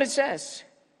 But look at what it says.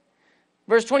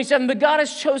 Verse 27, but God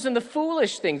has chosen the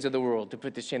foolish things of the world to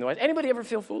put to shame the wise. Anybody ever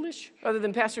feel foolish other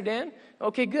than Pastor Dan?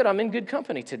 Okay, good. I'm in good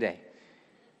company today.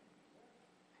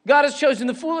 God has chosen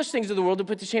the foolish things of the world to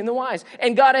put to shame the wise.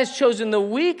 And God has chosen the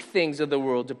weak things of the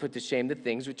world to put to shame the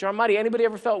things which are mighty. Anybody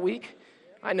ever felt weak?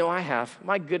 I know I have.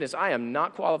 My goodness, I am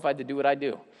not qualified to do what I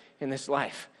do in this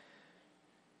life.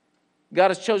 God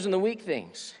has chosen the weak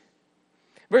things.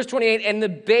 Verse 28, and the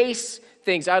base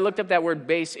things. I looked up that word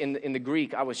base in the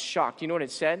Greek. I was shocked. You know what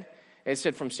it said? It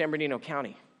said from San Bernardino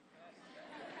County.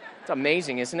 It's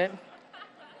amazing, isn't it?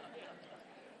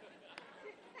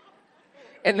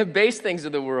 And the base things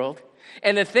of the world.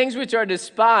 And the things which are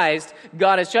despised,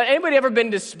 God has chosen. Anybody ever been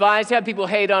despised? Have people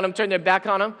hate on them, turn their back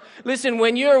on them? Listen,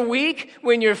 when you're weak,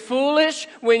 when you're foolish,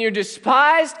 when you're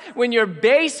despised, when you're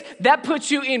base, that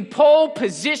puts you in pole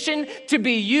position to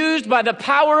be used by the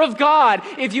power of God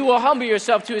if you will humble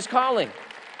yourself to his calling.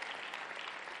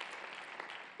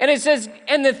 And it says,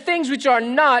 and the things which are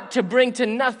not to bring to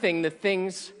nothing the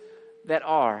things that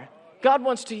are. God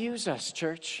wants to use us,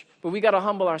 church, but we got to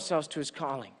humble ourselves to his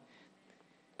calling.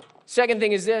 Second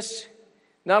thing is this,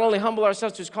 not only humble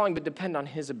ourselves to his calling, but depend on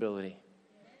his ability,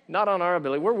 not on our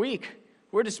ability. We're weak.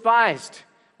 We're despised.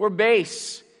 We're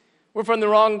base. We're from the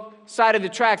wrong side of the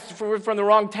tracks. We're from the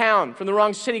wrong town, from the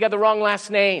wrong city, got the wrong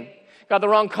last name, got the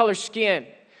wrong color skin,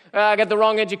 got the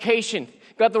wrong education,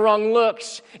 got the wrong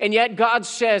looks. And yet God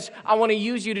says, I want to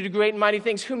use you to do great and mighty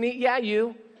things. Who, me? Yeah,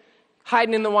 you.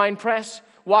 Hiding in the wine press,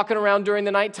 walking around during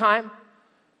the nighttime.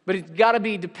 But it's got to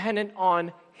be dependent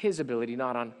on his ability,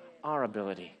 not on our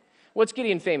ability. What's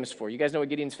Gideon famous for? You guys know what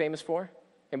Gideon's famous for?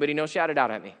 Anybody know? Shout it out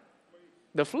at me.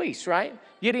 The fleece, right?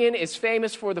 Gideon is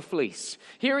famous for the fleece.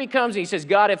 Here he comes and he says,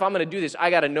 God, if I'm going to do this, I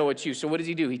got to know it's you. So what does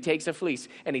he do? He takes a fleece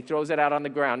and he throws it out on the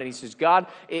ground and he says, God,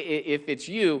 if it's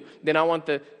you, then I want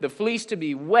the fleece to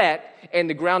be wet and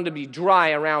the ground to be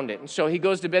dry around it. And so he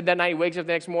goes to bed that night, he wakes up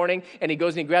the next morning and he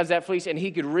goes and he grabs that fleece and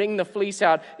he could wring the fleece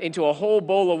out into a whole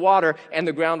bowl of water and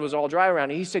the ground was all dry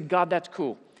around it. He said, God, that's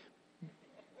cool.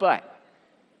 But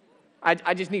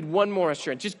I just need one more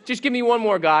assurance. Just give me one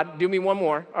more, God. Do me one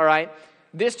more, all right?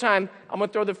 This time, I'm going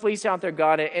to throw the fleece out there,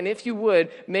 God, and if you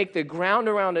would, make the ground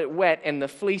around it wet and the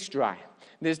fleece dry.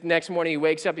 This next morning, he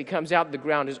wakes up, he comes out, the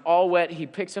ground is all wet, he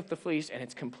picks up the fleece, and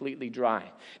it's completely dry.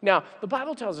 Now, the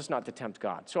Bible tells us not to tempt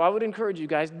God, so I would encourage you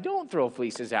guys, don't throw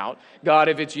fleeces out. God,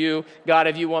 if it's you, God,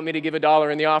 if you want me to give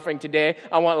 $1 in the offering today,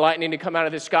 I want lightning to come out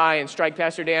of the sky and strike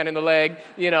Pastor Dan in the leg,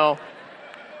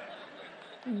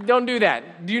 Don't do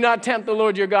that. Do not tempt the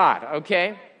Lord your God,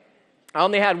 okay? I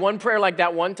only had one prayer like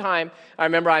that one time. I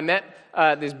remember I met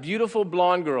this beautiful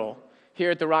blonde girl here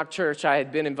at the Rock Church. I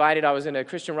had been invited. I was in a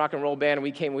Christian rock and roll band,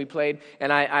 and we played,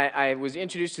 and I was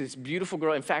introduced to this beautiful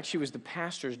girl. In fact, she was the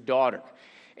pastor's daughter.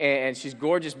 and she's a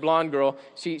gorgeous blonde girl.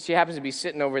 She happens to be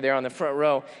sitting over there on the front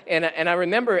row. And I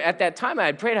remember at that time I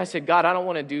had prayed. I said, God, I don't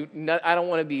want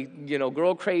to be,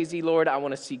 girl crazy, Lord. I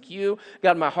want to seek you.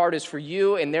 God, my heart is for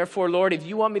you. And therefore, Lord, if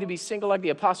you want me to be single like the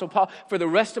Apostle Paul for the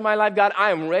rest of my life, God,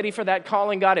 I am ready for that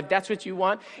calling, God, if that's what you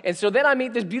want. And so then I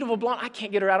meet this beautiful blonde. I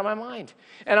can't get her out of my mind.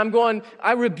 And I'm going,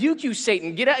 I rebuke you,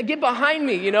 Satan. Get behind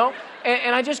me,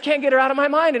 And I just can't get her out of my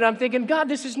mind. And I'm thinking, God,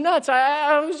 this is nuts.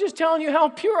 I was just telling you how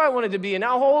pure I wanted to be and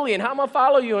how holy and how I'm going to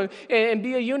follow you and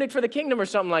be a eunuch for the kingdom or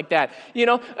something like that,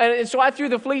 And so I threw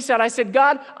the fleece out. I said,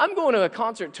 God, I'm going to a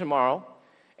concert tomorrow.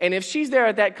 And if she's there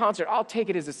at that concert, I'll take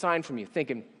it as a sign from you,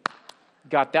 thinking,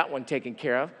 got that one taken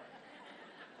care of.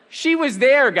 She was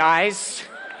there, guys.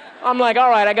 I'm like, all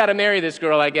right, I got to marry this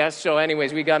girl, I guess. So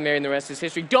anyways, we got married and the rest is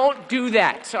history. Don't do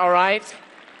that, all right?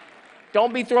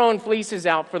 Don't be throwing fleeces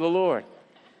out for the Lord.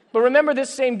 But remember this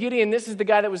same Gideon, this is the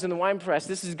guy that was in the wine press.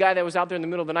 This is the guy that was out there in the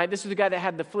middle of the night. This is the guy that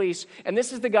had the fleece. And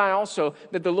this is the guy also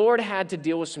that the Lord had to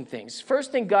deal with some things.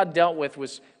 First thing God dealt with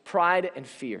was pride and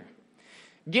fear.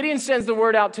 Gideon sends the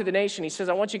word out to the nation. He says,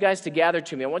 I want you guys to gather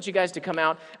to me. I want you guys to come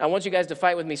out. I want you guys to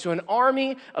fight with me. So an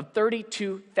army of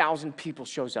 32,000 people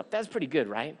shows up. That's pretty good,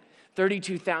 right?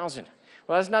 32,000.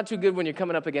 Well, that's not too good when you're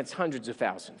coming up against hundreds of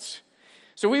thousands.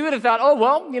 So we would have thought, oh,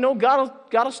 well, God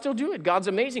will still do it. God's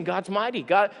amazing. God's mighty.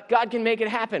 God can make it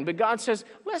happen. But God says,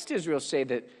 lest Israel say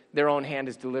that their own hand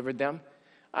has delivered them.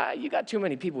 You got too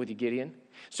many people with you, Gideon.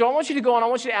 So I want you to go on. I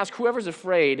want you to ask whoever's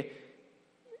afraid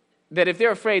that if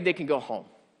they're afraid, they can go home.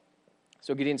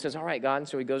 So Gideon says, all right, God. And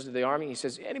so he goes to the army. He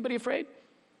says, anybody afraid?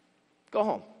 Go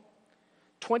home.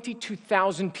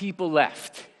 22,000 people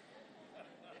left.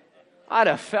 I'd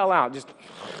have fell out.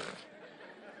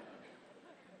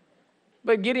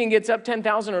 But Gideon gets up,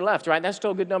 10,000 are left, right? That's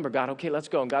still a good number, God. Okay, let's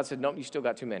go. And God said, nope, you still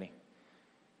got too many.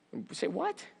 And we say,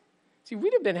 what? See,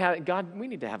 we'd have been having, God, we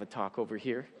need to have a talk over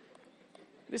here.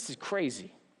 This is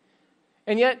crazy.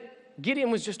 And yet,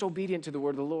 Gideon was just obedient to the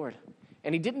word of the Lord.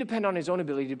 And he didn't depend on his own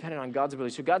ability, he depended on God's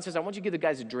ability. So God says, I want you to give the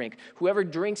guys a drink. Whoever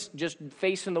drinks just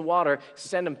face in the water,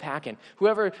 send them packing.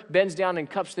 Whoever bends down and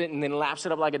cups it and then laps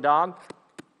it up like a dog,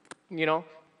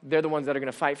 they're the ones that are going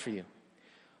to fight for you.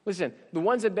 Listen, the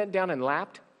ones that bent down and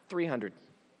lapped, 300.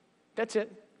 That's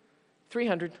it.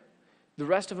 300. The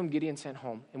rest of them Gideon sent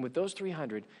home. And with those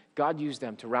 300, God used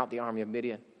them to rout the army of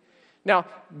Midian. Now,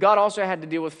 God also had to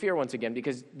deal with fear once again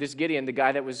because this Gideon, the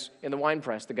guy that was in the wine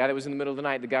press, the guy that was in the middle of the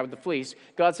night, the guy with the fleece,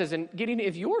 God says, and Gideon,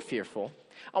 if you're fearful,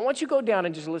 I want you to go down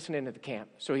and just listen in at the camp.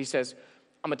 So he says,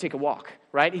 I'm going to take a walk,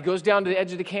 right? He goes down to the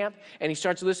edge of the camp, and he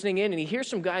starts listening in, and he hears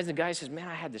some guys, and the guy says, man,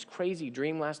 I had this crazy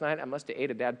dream last night. I must have ate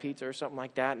a bad pizza or something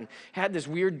like that, and had this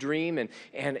weird dream, and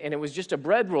it was just a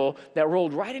bread roll that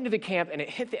rolled right into the camp, and it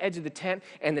hit the edge of the tent,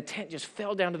 and the tent just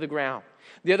fell down to the ground.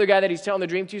 The other guy that he's telling the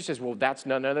dream to says, well, that's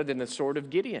none other than the sword of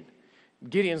Gideon.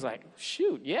 Gideon's like,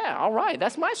 shoot, yeah, all right,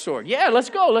 that's my sword. Yeah, let's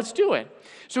go, let's do it.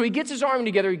 So he gets his army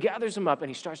together, he gathers them up,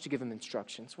 and he starts to give them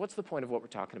instructions. What's the point of what we're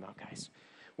talking about, guys?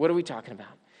 What are we talking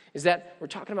about? Is that we're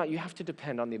talking about you have to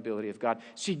depend on the ability of God.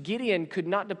 See, Gideon could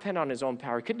not depend on his own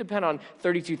power. He couldn't depend on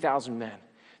 32,000 men.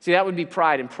 See, that would be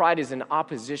pride, and pride is in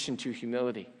opposition to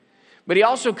humility. But he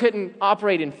also couldn't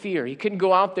operate in fear. He couldn't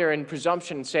go out there in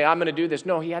presumption and say, I'm going to do this.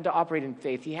 No, he had to operate in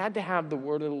faith. He had to have the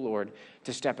word of the Lord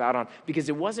to step out on because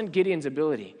it wasn't Gideon's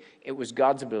ability. It was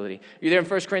God's ability. You there in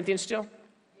 1 Corinthians still?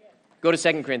 Go to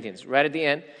 2 Corinthians, right at the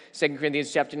end. 2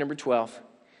 Corinthians chapter number 12.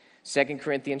 2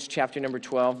 Corinthians chapter number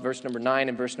 12, verse number 9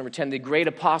 and verse number 10. The great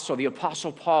apostle, the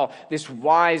apostle Paul, this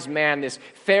wise man, this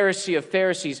Pharisee of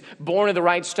Pharisees, born of the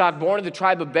right stock, born of the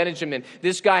tribe of Benjamin.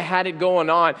 This guy had it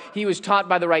going on. He was taught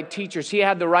by the right teachers. He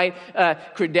had the right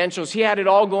credentials. He had it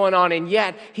all going on, and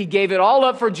yet he gave it all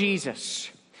up for Jesus.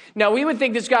 Now, we would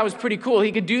think this guy was pretty cool.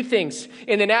 He could do things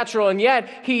in the natural, and yet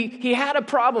he had a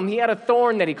problem. He had a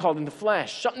thorn that he called in the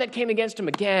flesh, something that came against him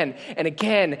again and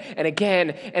again and again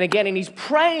and again. And he's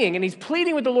praying and he's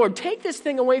pleading with the Lord, take this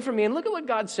thing away from me. And look at what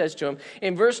God says to him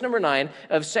in verse number 9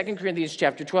 of 2 Corinthians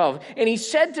chapter 12. And he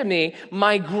said to me,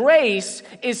 my grace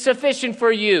is sufficient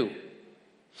for you,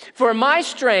 for my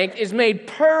strength is made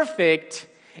perfect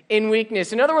in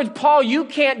weakness. In other words, Paul, you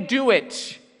can't do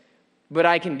it, but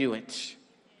I can do it.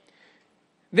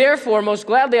 Therefore, most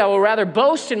gladly, I will rather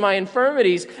boast in my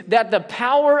infirmities that the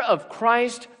power of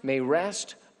Christ may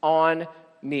rest on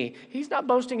me. He's not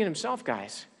boasting in himself,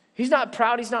 guys. He's not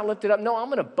proud. He's not lifted up. No, I'm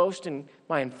going to boast in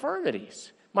my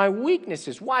infirmities, my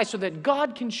weaknesses. Why? So that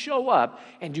God can show up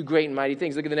and do great and mighty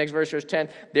things. Look at the next verse, verse 10.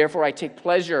 Therefore, I take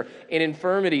pleasure in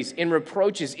infirmities, in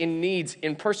reproaches, in needs,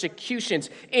 in persecutions,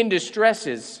 in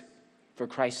distresses, for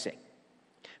Christ's sake.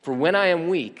 For when I am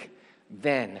weak,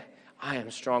 then I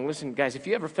am strong. Listen, guys, if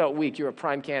you ever felt weak, you're a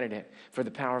prime candidate for the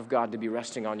power of God to be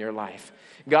resting on your life.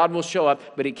 God will show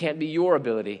up, but it can't be your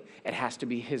ability. It has to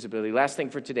be his ability. Last thing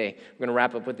for today, we're going to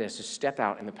wrap up with this, is step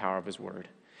out in the power of his word.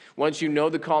 Once you know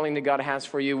the calling that God has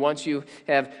for you, once you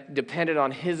have depended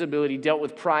on his ability, dealt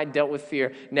with pride, dealt with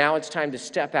fear, now it's time to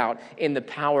step out in the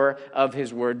power of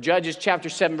his word. Judges chapter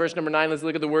 7, verse number 9, let's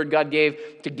look at the word God gave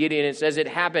to Gideon. It says it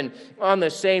happened on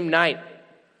the same night.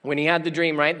 When he had the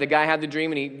dream, right? The guy had the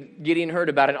dream and Gideon heard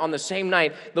about it. On the same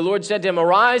night, the Lord said to him,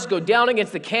 arise, go down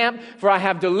against the camp, for I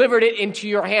have delivered it into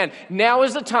your hand. Now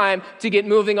is the time to get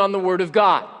moving on the word of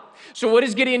God. So what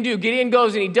does Gideon do? Gideon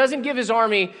goes and he doesn't give his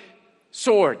army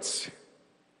swords.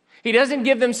 He doesn't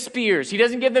give them spears. He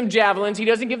doesn't give them javelins. He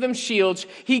doesn't give them shields.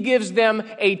 He gives them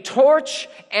a torch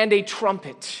and a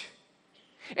trumpet.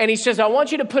 And he says, I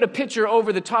want you to put a pitcher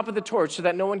over the top of the torch so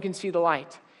that no one can see the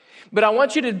light. But I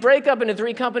want you to break up into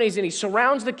 3 companies, and he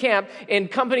surrounds the camp in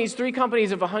companies, 3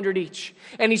 companies of 100 each.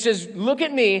 And he says, look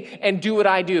at me and do what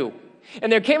I do.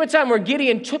 And there came a time where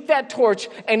Gideon took that torch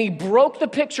and he broke the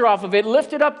picture off of it,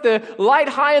 lifted up the light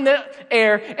high in the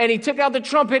air, and he took out the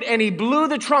trumpet and he blew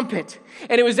the trumpet.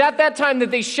 And it was at that time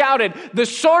that they shouted, the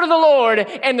sword of the Lord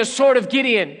and the sword of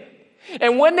Gideon.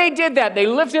 And when they did that, they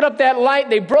lifted up that light,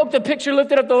 they broke the picture,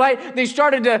 lifted up the light, they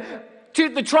started to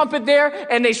toot the trumpet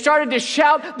there, and they started to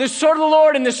shout the sword of the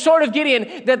Lord and the sword of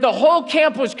Gideon, that the whole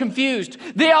camp was confused.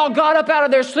 They all got up out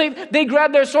of their sleep, they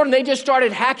grabbed their sword, and they just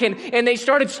started hacking, and they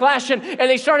started slashing, and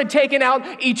they started taking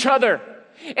out each other.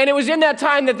 And it was in that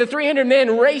time that the 300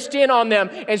 men raced in on them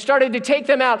and started to take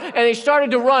them out, and they started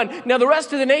to run. Now the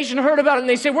rest of the nation heard about it, and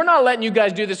they said, we're not letting you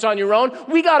guys do this on your own.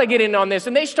 We got to get in on this.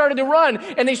 And they started to run,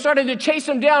 and they started to chase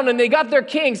them down, and they got their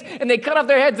kings, and they cut off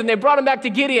their heads, and they brought them back to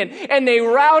Gideon. And they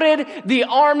routed the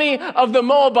army of the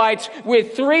Moabites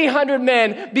with 300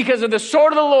 men because of the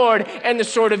sword of the Lord and the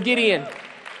sword of Gideon.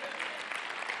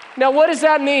 Now what does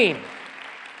that mean?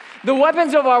 The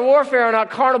weapons of our warfare are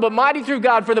not carnal, but mighty through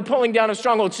God for the pulling down of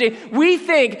strongholds. See, we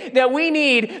think that we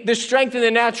need the strength in the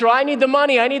natural. I need the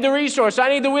money. I need the resource. I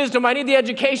need the wisdom. I need the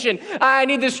education. I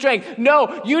need the strength.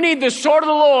 No, you need the sword of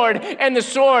the Lord and the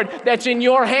sword that's in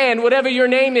your hand, whatever your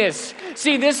name is.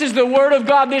 See, this is the word of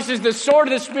God. This is the sword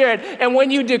of the Spirit. And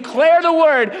when you declare the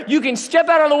word, you can step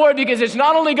out on the word because it's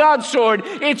not only God's sword,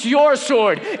 it's your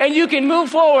sword. And you can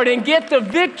move forward and get the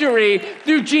victory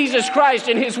through Jesus Christ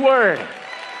and his word.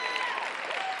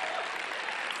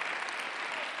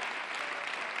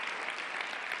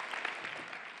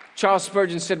 Charles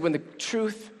Spurgeon said, when the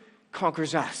truth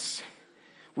conquers us,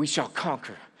 we shall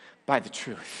conquer by the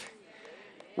truth.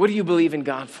 What do you believe in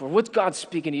God for? What's God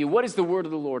speaking to you? What is the word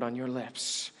of the Lord on your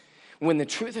lips? When the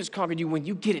truth has conquered you, when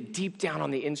you get it deep down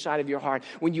on the inside of your heart,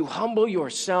 when you humble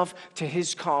yourself to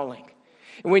his calling,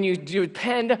 and when you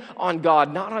depend on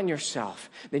God, not on yourself,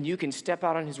 then you can step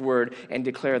out on his word and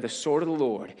declare the sword of the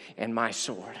Lord and my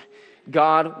sword.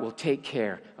 God will take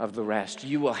care of the rest.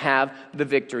 You will have the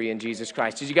victory in Jesus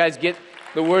Christ. Did you guys get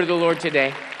the word of the Lord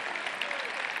today?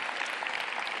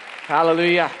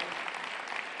 Hallelujah.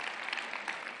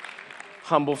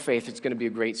 Humble faith. It's going to be a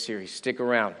great series. Stick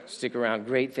around. Stick around.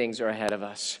 Great things are ahead of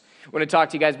us. I want to talk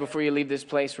to you guys before you leave this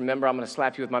place. Remember, I'm going to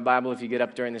slap you with my Bible if you get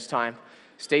up during this time.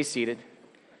 Stay seated.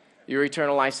 Your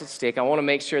eternal life's at stake. I want to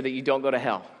make sure that you don't go to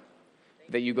hell,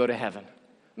 that you go to heaven.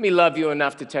 Let me love you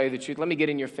enough to tell you the truth. Let me get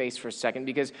in your face for a second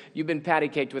because you've been patty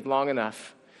caked with long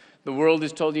enough. The world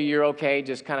has told you you're okay.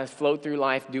 Just kind of float through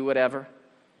life, do whatever.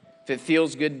 If it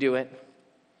feels good, do it.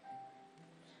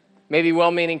 Maybe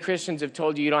well-meaning Christians have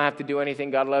told you you don't have to do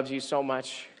anything. God loves you so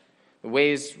much. The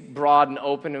way is broad and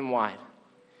open and wide.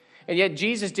 And yet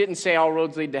Jesus didn't say all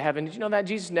roads lead to heaven. Did you know that?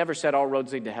 Jesus never said all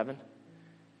roads lead to heaven.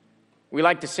 We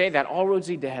like to say that, all roads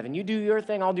lead to heaven. You do your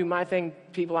thing, I'll do my thing.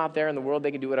 People out there in the world,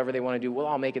 they can do whatever they want to do. We'll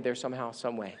all make it there somehow,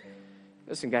 some way.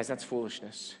 Listen, guys, that's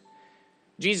foolishness.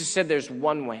 Jesus said there's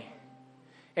one way.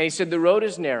 And he said the road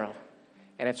is narrow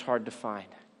and it's hard to find.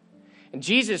 And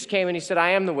Jesus came and he said,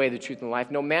 I am the way, the truth, and the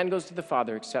life. No man goes to the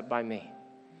Father except by me.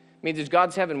 It means there's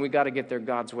God's heaven, we got to get there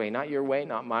God's way. Not your way,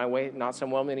 not my way, not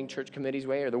some well-meaning church committee's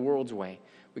way or the world's way.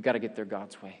 We got to get there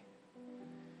God's way.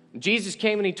 Jesus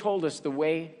came and he told us the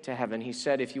way to heaven. He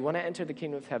said, if you want to enter the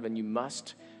kingdom of heaven, you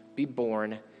must be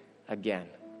born again.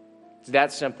 It's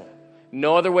that simple.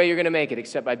 No other way you're going to make it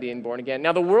except by being born again.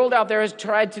 Now, the world out there has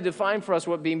tried to define for us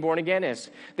what being born again is.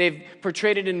 They've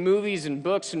portrayed it in movies and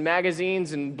books and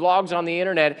magazines and blogs on the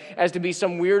internet as to be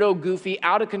some weirdo, goofy,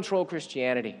 out-of-control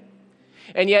Christianity.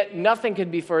 And yet, nothing could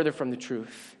be further from the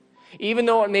truth. Even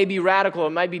though it may be radical,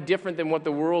 it might be different than what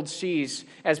the world sees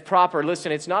as proper.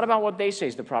 Listen, it's not about what they say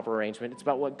is the proper arrangement. It's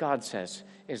about what God says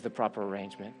is the proper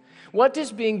arrangement. What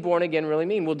does being born again really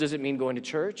mean? Well, does it mean going to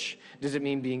church? Does it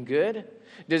mean being good?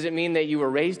 Does it mean that you were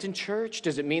raised in church?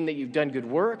 Does it mean that you've done good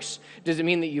works? Does it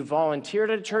mean that you volunteered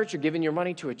at a church or given your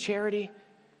money to a charity?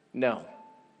 No.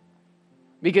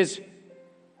 Because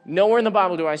nowhere in the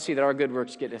Bible do I see that our good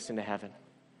works get us into heaven.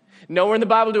 Nowhere in the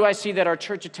Bible do I see that our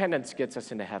church attendance gets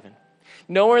us into heaven.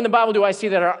 Nowhere in the Bible do I see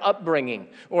that our upbringing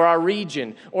or our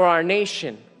region or our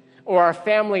nation or our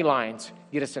family lines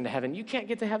get us into heaven. You can't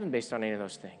get to heaven based on any of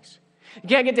those things. You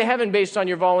can't get to heaven based on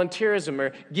your volunteerism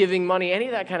or giving money, any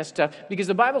of that kind of stuff, because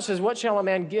the Bible says, what shall a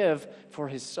man give for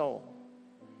his soul?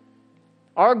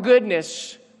 Our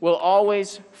goodness will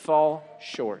always fall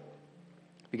short,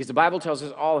 because the Bible tells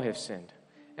us all have sinned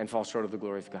and fall short of the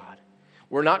glory of God.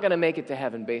 We're not going to make it to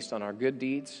heaven based on our good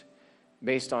deeds,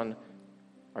 based on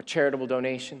our charitable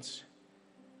donations,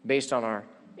 based on our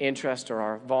interest or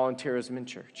our volunteerism in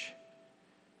church.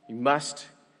 You must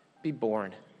be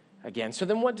born again. So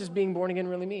then what does being born again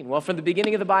really mean? Well, from the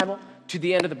beginning of the Bible to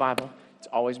the end of the Bible, it's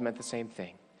always meant the same thing.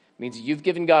 It means that you've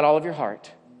given God all of your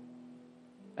heart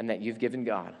and that you've given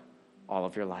God all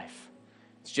of your life.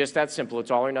 It's just that simple. It's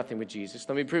all or nothing with Jesus.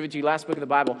 Let me prove it to you. Last book of the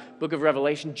Bible, book of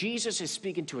Revelation. Jesus is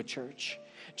speaking to a church,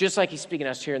 just like he's speaking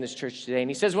to us here in this church today. And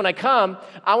he says, when I come,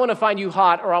 I want to find you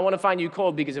hot or I want to find you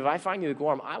cold, because if I find you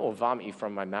lukewarm, I will vomit you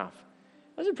from my mouth.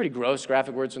 Those are pretty gross,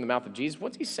 graphic words from the mouth of Jesus.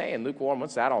 What's he saying? Lukewarm,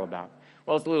 what's that all about?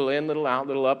 Well, it's a little in, little out,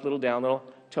 little up, little down, little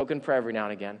token prayer every now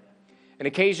and again. An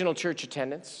occasional church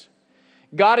attendance.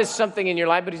 God is something in your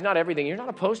life, but he's not everything. You're not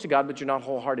opposed to God, but you're not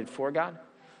wholehearted for God.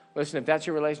 Listen, if that's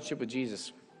your relationship with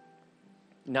Jesus,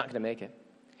 you're not going to make it.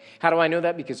 How do I know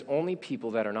that? Because only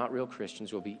people that are not real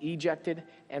Christians will be ejected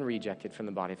and rejected from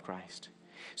the body of Christ.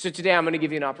 So today I'm going to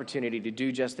give you an opportunity to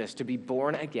do just this, to be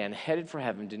born again, headed for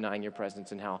heaven, denying your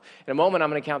presence in hell. In a moment, I'm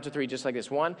going to count to 3 just like this.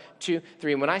 1, 2,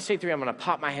 3. And when I say 3, I'm going to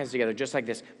pop my hands together just like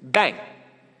this. Bang!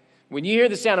 When you hear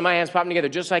the sound of my hands popping together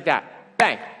just like that,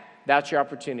 bang! That's your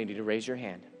opportunity to raise your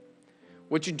hand.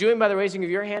 What you're doing by the raising of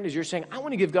your hand is you're saying, I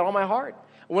want to give God all my heart.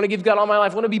 I want to give God all my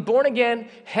life. I want to be born again,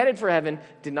 headed for heaven,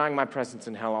 denying my presence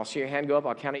in hell. I'll see your hand go up.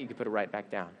 I'll count it. You can put it right back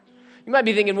down. You might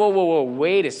be thinking, whoa,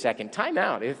 wait a second. Time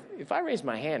out. If I raise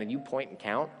my hand and you point and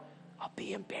count, I'll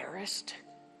be embarrassed.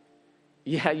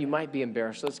 Yeah, you might be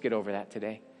embarrassed. Let's get over that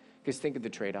today, because think of the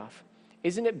trade-off.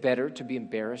 Isn't it better to be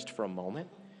embarrassed for a moment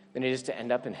than it is to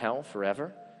end up in hell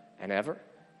forever and ever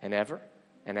and ever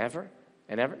and ever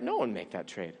and ever? No one make that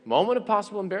trade. Moment of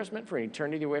possible embarrassment for an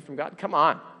eternity away from God? Come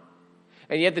on.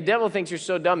 And yet the devil thinks you're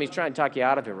so dumb, he's trying to talk you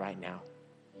out of it right now.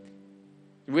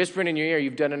 Whispering in your ear,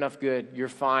 you've done enough good, you're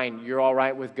fine, you're all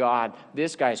right with God.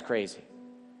 This guy's crazy.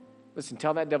 Listen,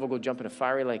 tell that devil, go jump in a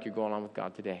fiery lake, you're going on with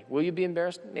God today. Will you be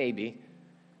embarrassed? Maybe.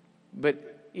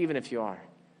 But even if you are,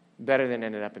 better than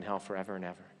ended up in hell forever and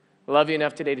ever. I love you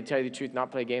enough today to tell you the truth,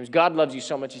 not play games. God loves you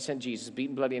so much, he sent Jesus,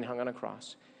 beaten, bloody, and hung on a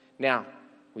cross. Now,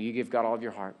 will you give God all of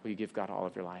your heart? Will you give God all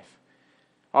of your life?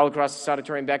 All across this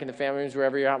auditorium, back in the family rooms,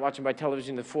 wherever you're at, watching by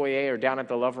television, the foyer, or down at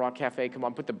the Love Rock Cafe, come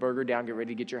on, put the burger down, get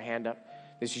ready to get your hand up.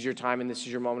 This is your time, and this is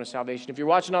your moment of salvation. If you're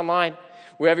watching online,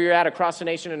 wherever you're at, across the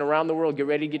nation and around the world, get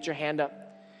ready to get your hand up.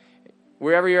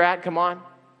 Wherever you're at, come on.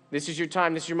 This is your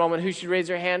time. This is your moment. Who should raise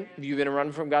their hand? If you've been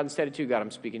running from God instead of to God,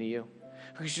 I'm speaking to you.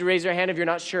 Who should raise their hand if you're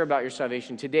not sure about your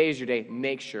salvation? Today is your day.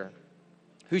 Make sure.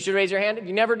 Who should raise their hand if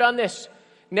you've never done this?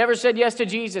 Never said yes to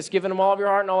Jesus, given him all of your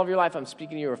heart and all of your life. I'm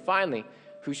speaking to you. Or finally,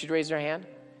 who should raise their hand?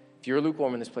 If you're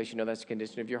lukewarm in this place, you know that's the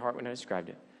condition of your heart when I described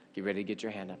it. Get ready to get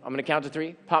your hand up. I'm going to count to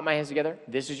 3. Pop my hands together.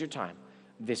 This is your time.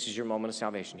 This is your moment of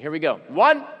salvation. Here we go.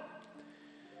 1,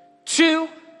 2,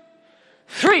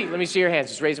 3. Let me see your hands.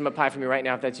 Just raise them up high for me right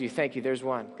now if that's you. Thank you. There's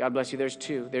 1. God bless you. There's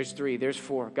 2. There's 3. There's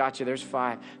 4. Gotcha. There's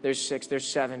 5. There's 6. There's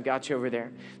 7. Gotcha over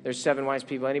there. There's 7 wise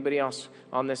people. Anybody else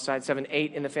on this side? 7,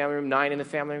 8 in the family room. 9 in the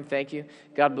family room. Thank you.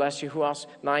 God bless you. Who else?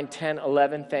 9, 10,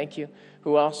 11. Thank you.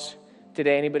 Who else?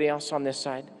 Today, anybody else on this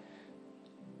side?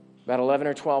 About 11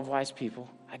 or 12 wise people.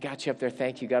 I got you up there.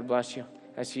 Thank you. God bless you.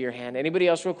 I see your hand. Anybody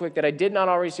else real quick that I did not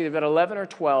already see? About 11 or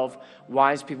 12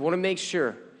 wise people. I want to make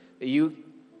sure that you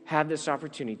have this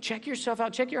opportunity. Check yourself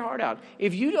out. Check your heart out.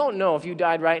 If you don't know if you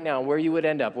died right now where you would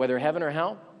end up, whether heaven or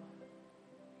hell,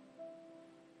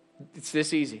 it's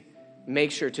this easy.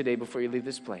 Make sure today before you leave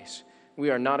this place. We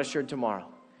are not assured tomorrow.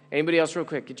 Anybody else real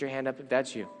quick? Get your hand up if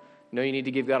that's you. Know you need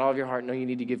to give God all of your heart. Know you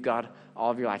need to give God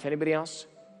all of your life. Anybody else?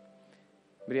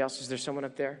 Anybody else? Is there someone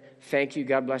up there? Thank you.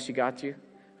 God bless you. Got you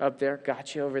up there.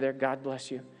 Got you over there. God bless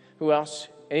you. Who else?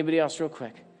 Anybody else real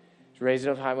quick? Just raise it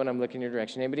up high when I'm looking your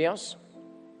direction. Anybody else?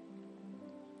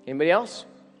 Anybody else?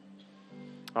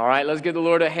 All right, let's give the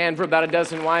Lord a hand for about a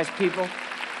dozen wise people.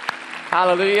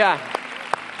 Hallelujah.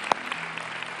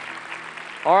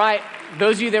 All right,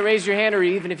 those of you that raised your hand, or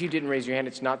even if you didn't raise your hand,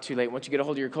 it's not too late. Once you get a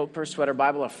hold of your coat, purse, sweater,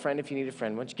 Bible, a friend if you need a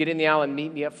friend. Once you get in the aisle and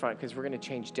meet me up front, because we're going to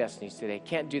change destinies today.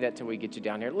 Can't do that till we get you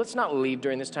down here. Let's not leave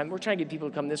during this time. We're trying to get people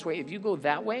to come this way. If you go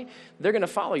that way, they're going to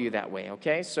follow you that way,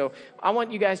 okay? So I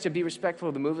want you guys to be respectful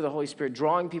of the move of the Holy Spirit,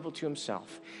 drawing people to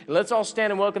himself. And let's all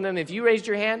stand and welcome them. If you raised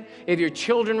your hand, if your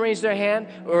children raised their hand,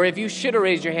 or if you should have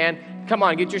raised your hand, come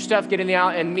on, get your stuff, get in the aisle,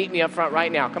 and meet me up front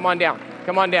right now. Come on down.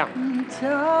 Come on down.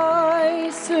 I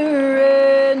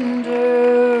surrender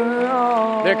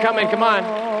all. They're coming. Come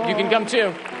on. You can come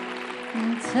too.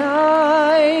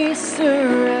 I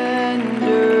surrender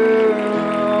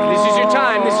all. This is your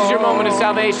time. This is your moment of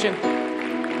salvation.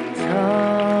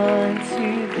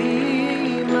 Unto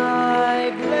thee,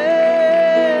 my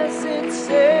blessed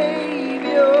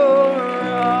Savior,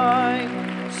 I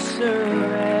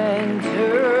surrender.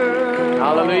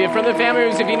 Hallelujah. From the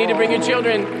families, if you need to bring your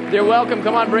children, they're welcome.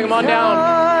 Come on, bring them on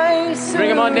down. Bring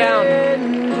them on down.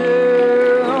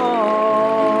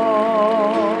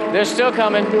 They're still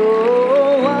coming.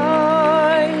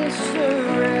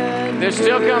 They're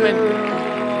still coming.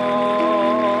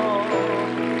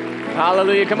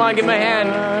 Hallelujah. Come on, give them a hand.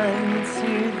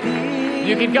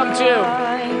 You can come too.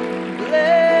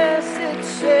 Blessed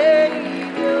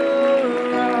Savior,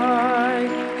 I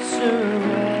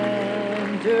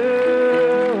surrender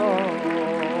all.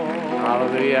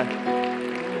 Hallelujah.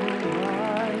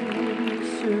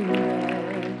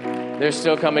 They're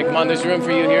still coming. Come on, there's room for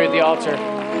you here at the altar.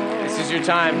 This is your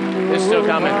time. They're still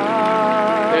coming.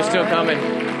 They're still coming.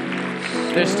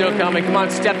 They're still coming. Come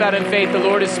on, step out in faith. The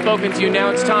Lord has spoken to you.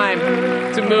 Now it's time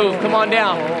to move. Come on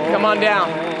down. Come on down.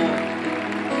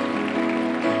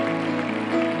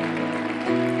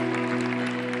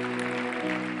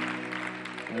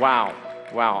 Wow.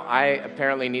 Wow. I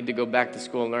apparently need to go back to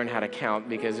school and learn how to count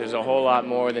because there's a whole lot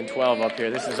more than 12 up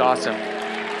here. This is awesome.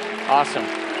 Awesome.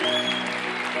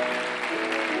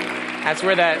 That's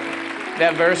where that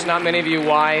verse, not many of you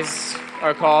wise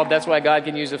are called. That's why God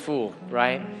can use a fool,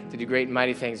 right? To do great and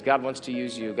mighty things. God wants to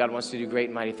use you. God wants to do great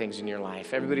and mighty things in your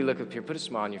life. Everybody look up here. Put a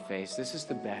smile on your face. This is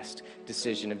the best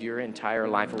decision of your entire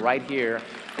life right here,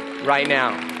 right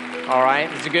now. All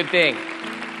right? It's a good thing.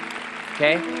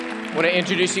 Okay? I want to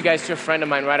introduce you guys to a friend of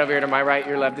mine right over here to my right,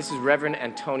 your left. This is Reverend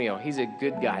Antonio. He's a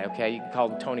good guy, okay? You can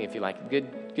call him Tony if you like.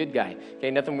 Good guy.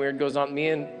 Okay, nothing weird goes on. Me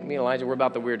and Elijah, we're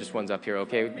about the weirdest ones up here,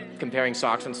 okay? Comparing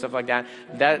socks and stuff like that.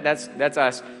 That's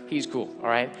us. He's cool, all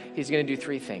right? He's going to do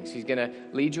three things. He's going to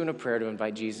lead you in a prayer to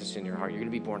invite Jesus in your heart. You're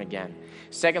going to be born again.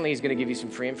 Secondly, he's going to give you some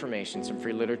free information, some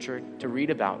free literature to read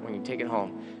about when you take it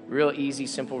home. Real easy,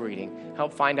 simple reading.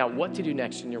 Help find out what to do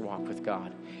next in your walk with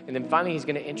God. And then finally, he's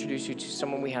going to introduce you to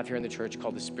someone we have here in the church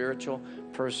called the spiritual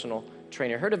personal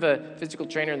trainer. Heard of a physical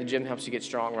trainer in the gym helps you get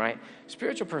strong, right?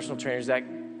 Spiritual personal trainer is that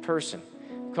person.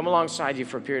 Come alongside you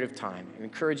for a period of time and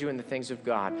encourage you in the things of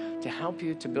God to help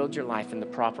you to build your life in the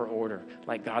proper order,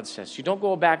 like God says. You don't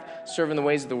go back serving the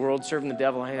ways of the world, serving the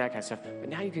devil, any of that kind of stuff. But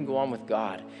now you can go on with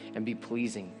God and be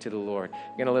pleasing to the Lord.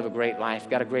 You're going to live a great life.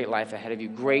 Got a great life ahead of you.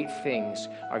 Great things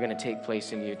are going to take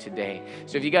place in you today.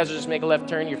 So if you guys will just make a left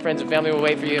turn, your friends and family will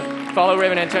wait for you. Follow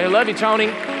Reverend Antonio. Love you, Tony.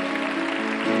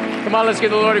 Come on, let's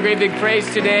give the Lord a great big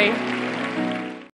praise today.